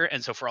hard here.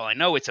 And so for all I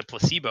know, it's a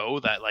placebo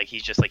that like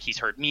he's just like, he's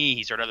heard me,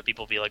 he's heard other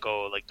people be like,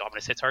 oh, like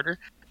Dominus hits harder.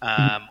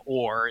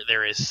 Or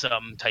there is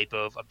some type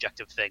of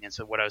objective thing. And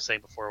so what I was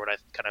saying before, what I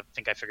kind of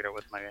think I figured out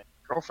with my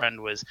girlfriend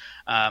was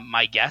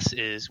my guess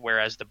is,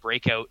 whereas the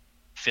breakout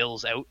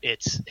fills out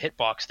its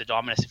hitbox, the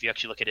Dominus, if you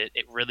actually look at it,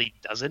 it really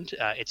doesn't.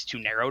 It's too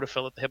narrow to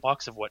fill up the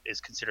hitbox of what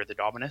is considered the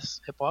Dominus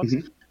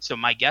hitbox. So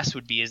my guess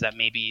would be is that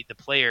maybe the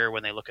player,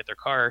 when they look at their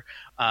car,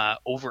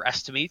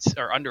 overestimates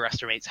or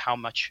underestimates how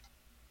much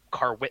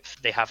car width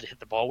they have to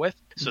hit the ball with,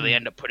 so they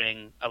end up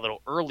putting a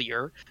little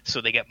earlier, so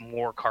they get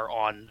more car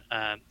on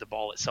the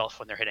ball itself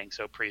when they're hitting,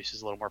 so it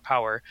produces a little more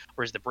power,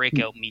 whereas the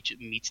breakout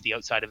meets the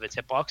outside of its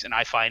hitbox. And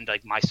I find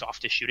like my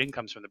softest shooting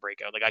comes from the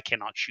breakout. Like I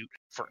cannot shoot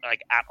for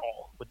like at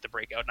all with the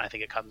breakout, and I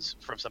think it comes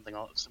from something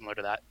similar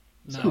to that.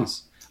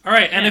 Nice. All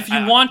right, and if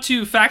you want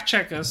to fact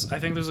check us, I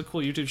think there's a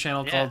cool YouTube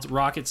channel called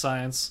Rocket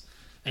Science.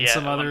 And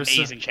some other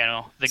amazing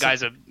channel. The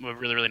guy's a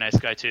really, really nice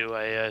guy too.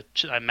 I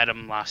met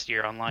him last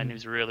year online. He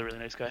was a really, really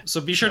nice guy.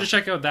 So be sure to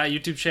check out that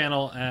YouTube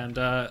channel and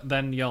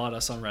then yell at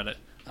us on Reddit.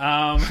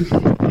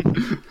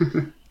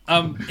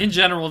 In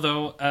general,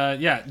 though,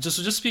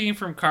 just speaking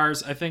from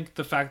cars, I think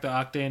the fact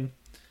that the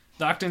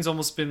Octane's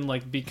almost been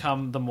like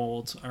become the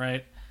mold. All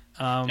right.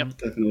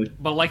 Definitely.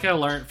 But like I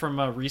learned from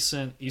a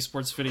recent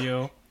esports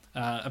video,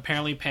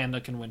 apparently Panda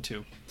can win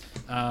too.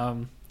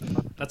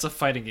 That's a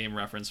fighting game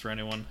reference for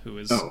anyone who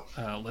is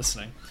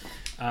listening.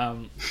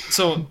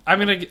 So I'm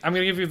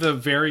gonna give you the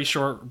very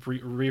short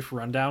brief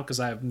rundown because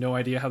I have no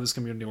idea how this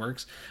community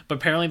works. But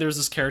apparently there's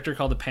this character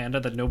called the Panda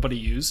that nobody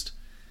used.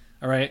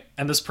 All right,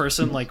 and this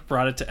person like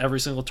brought it to every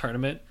single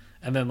tournament,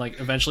 and then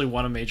like eventually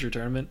won a major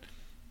tournament,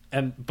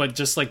 but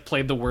just like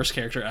played the worst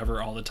character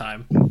ever all the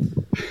time.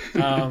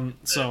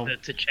 So the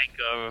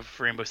Tachenko of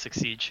Rainbow Six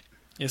Siege.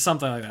 Yeah,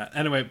 something like that.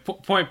 Anyway,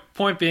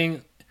 point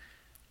being,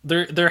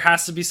 there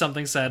has to be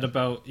something said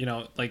about,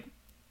 like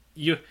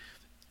if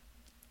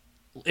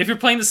you're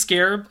playing the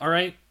Scarab, all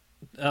right,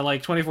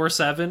 like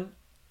 24/7,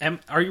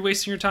 are you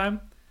wasting your time?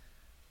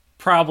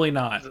 Probably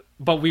not,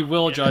 but we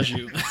will judge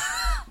you.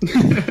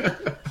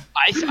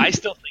 I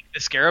still think the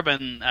Scarab,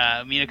 and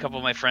me and a couple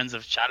of my friends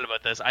have chatted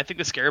about this. I think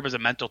the Scarab is a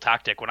mental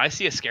tactic. When I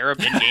see a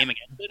Scarab in game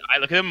against it, I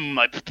look at him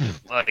like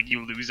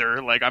you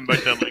loser, like I'm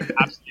about to like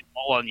absolutely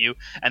fall on you,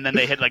 and then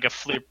they hit like a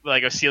flip,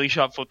 like a ceiling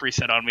shot flip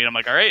reset on me, and I'm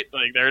like, all right,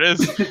 like there it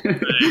is.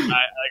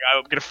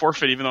 I'm gonna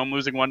forfeit even though I'm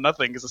losing 1-0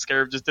 because the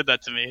Scarab just did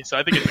that to me. So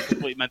I think it's a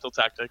complete mental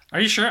tactic. Are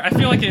you sure? I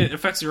feel like it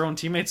affects your own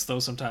teammates though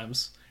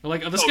sometimes. You're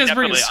like, this guy's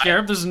bringing a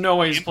Scarab. There's no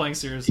way he's playing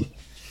seriously.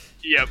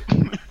 Yep.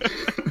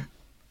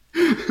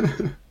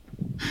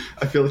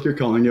 I feel like you're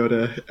calling out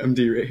a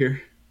MD right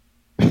here.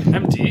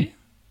 MD?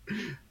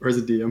 Or is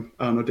it DM?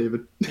 No,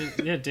 David.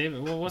 Yeah,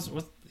 David.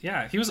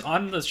 Yeah, he was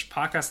on the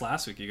podcast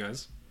last week, you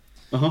guys.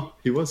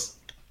 He was.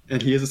 And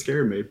he is a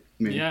Scarab main.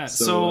 Yeah,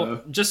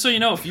 so just so you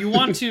know, if you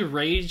want to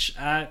rage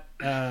at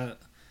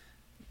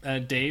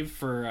Dave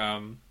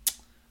for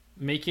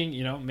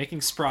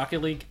making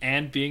Sprocket League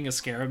and being a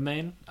Scarab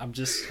main, I'm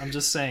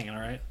just saying, all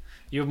right?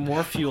 You have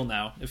more fuel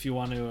now if you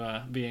want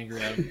to be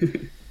angry at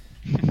him.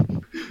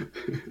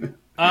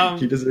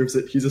 He deserves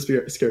it. He's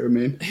a Scarab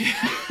main.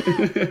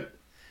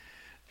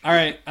 All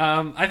right.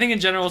 I think in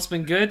general it's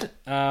been good.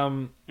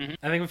 I think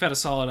we've had a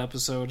solid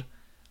episode.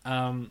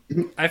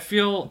 I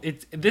feel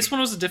this one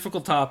was a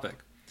difficult topic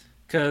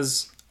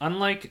because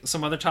unlike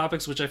some other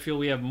topics, which I feel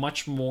we have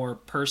much more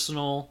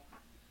personal,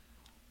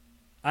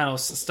 I don't know,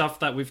 stuff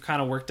that we've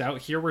kind of worked out.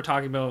 Here we're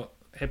talking about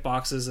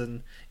hitboxes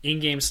and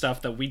in-game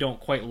stuff that we don't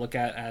quite look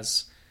at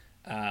as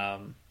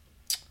often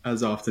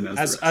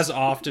as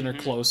often or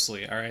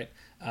closely. All right,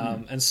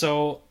 and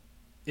so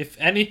if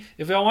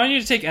I want you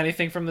to take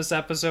anything from this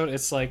episode,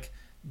 it's like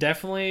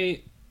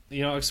definitely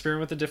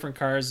experiment with the different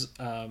cars.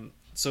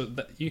 So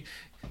that you,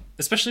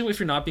 especially if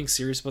you're not being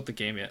serious about the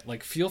game yet,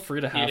 like feel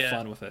free to have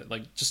fun with it.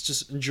 Like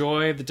just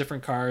enjoy the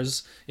different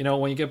cars.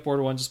 When you get bored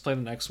of one, just play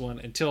the next one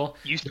until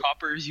use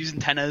toppers, use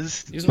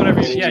antennas, use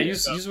whatever.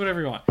 Use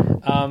whatever you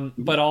want.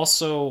 But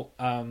also,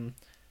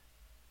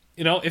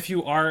 if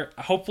you are,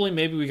 hopefully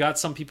maybe we got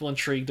some people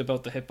intrigued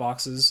about the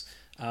hitboxes.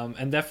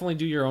 And definitely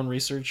do your own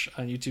research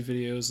on YouTube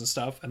videos and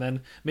stuff, and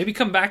then maybe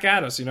come back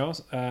at us.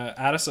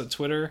 Add us at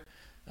Twitter,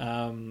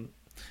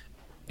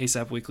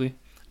 ASAP Weekly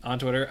on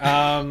Twitter.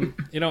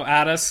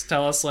 Add us,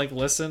 tell us like,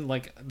 listen,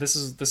 like this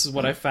is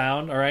what I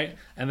found. All right,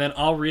 and then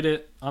I'll read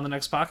it on the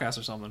next podcast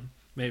or something,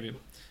 maybe,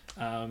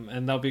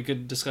 and that'll be a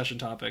good discussion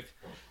topic.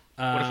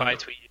 What if I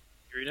tweet you?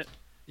 You read it?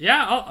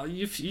 Yeah,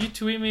 if you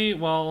tweet me,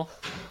 well,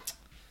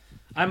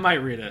 I might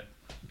read it.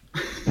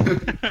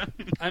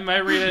 I might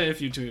read it if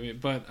you tweet me,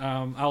 but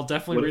I'll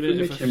definitely read it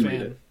if a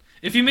fan.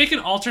 If you make an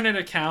alternate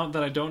account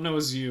that I don't know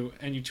is you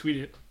and you tweet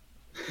it,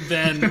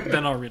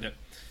 then I'll read it.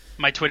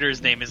 My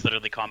Twitter's name is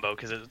literally Combo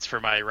because it's for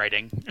my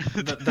writing.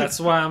 That's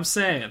why I'm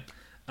saying.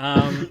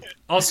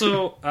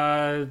 Also,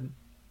 I'm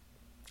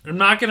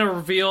not going to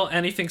reveal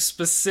anything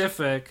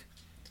specific,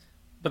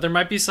 but there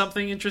might be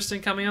something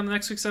interesting coming on the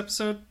next week's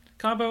episode.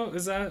 Combo,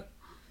 is that?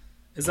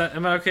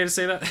 Am I okay to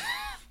say that?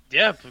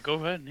 Yeah, go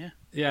ahead. Yeah.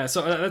 Yeah,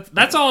 so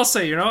that's all I'll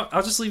say.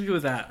 I'll just leave you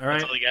with that. All right.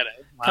 That's all you get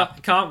it. Wow.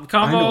 Combo.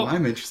 I know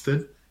I'm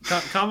interested.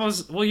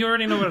 Combos. Well, you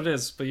already know what it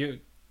is, but you.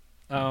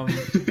 I'm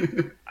happy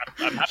to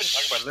talk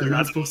about it. You're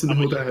not supposed to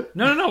know that.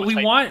 No.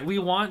 We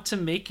want to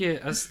make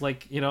it as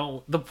like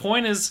the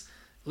point is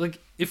like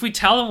if we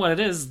tell them what it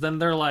is, then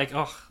they're like,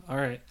 oh, all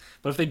right.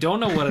 But if they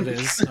don't know what it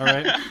is, all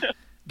right,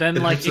 then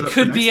like it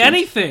could be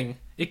anything.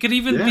 It could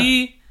even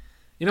be,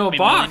 a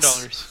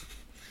box.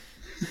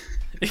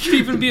 It could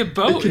even be a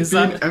boat. It could be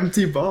an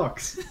empty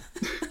box.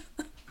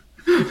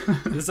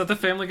 Is that the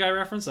Family Guy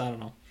reference? I don't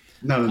know.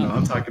 No.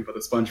 I'm talking about the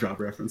SpongeBob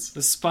reference.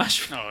 The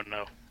Sponge. Oh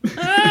no.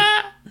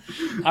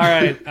 All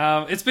right.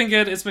 It's been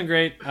good. It's been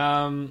great.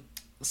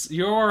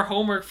 Your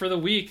homework for the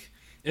week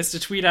is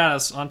to tweet at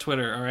us on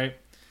Twitter. All right.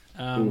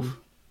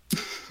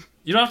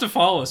 You don't have to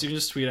follow us. You can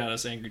just tweet at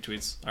us angry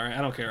tweets. All right.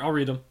 I don't care. I'll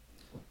read them.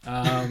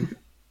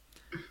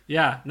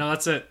 Yeah. No,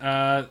 that's it.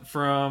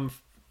 From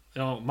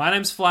my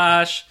name's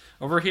Flash.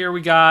 Over here we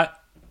got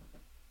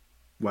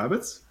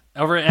Wabbits.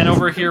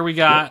 Over here we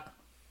got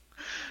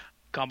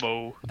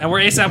Combo. And we're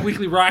ASAP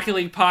Weekly Rocket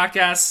League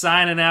Podcast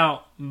signing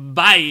out.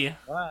 Bye.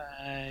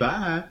 Bye.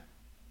 Bye.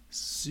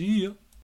 See ya.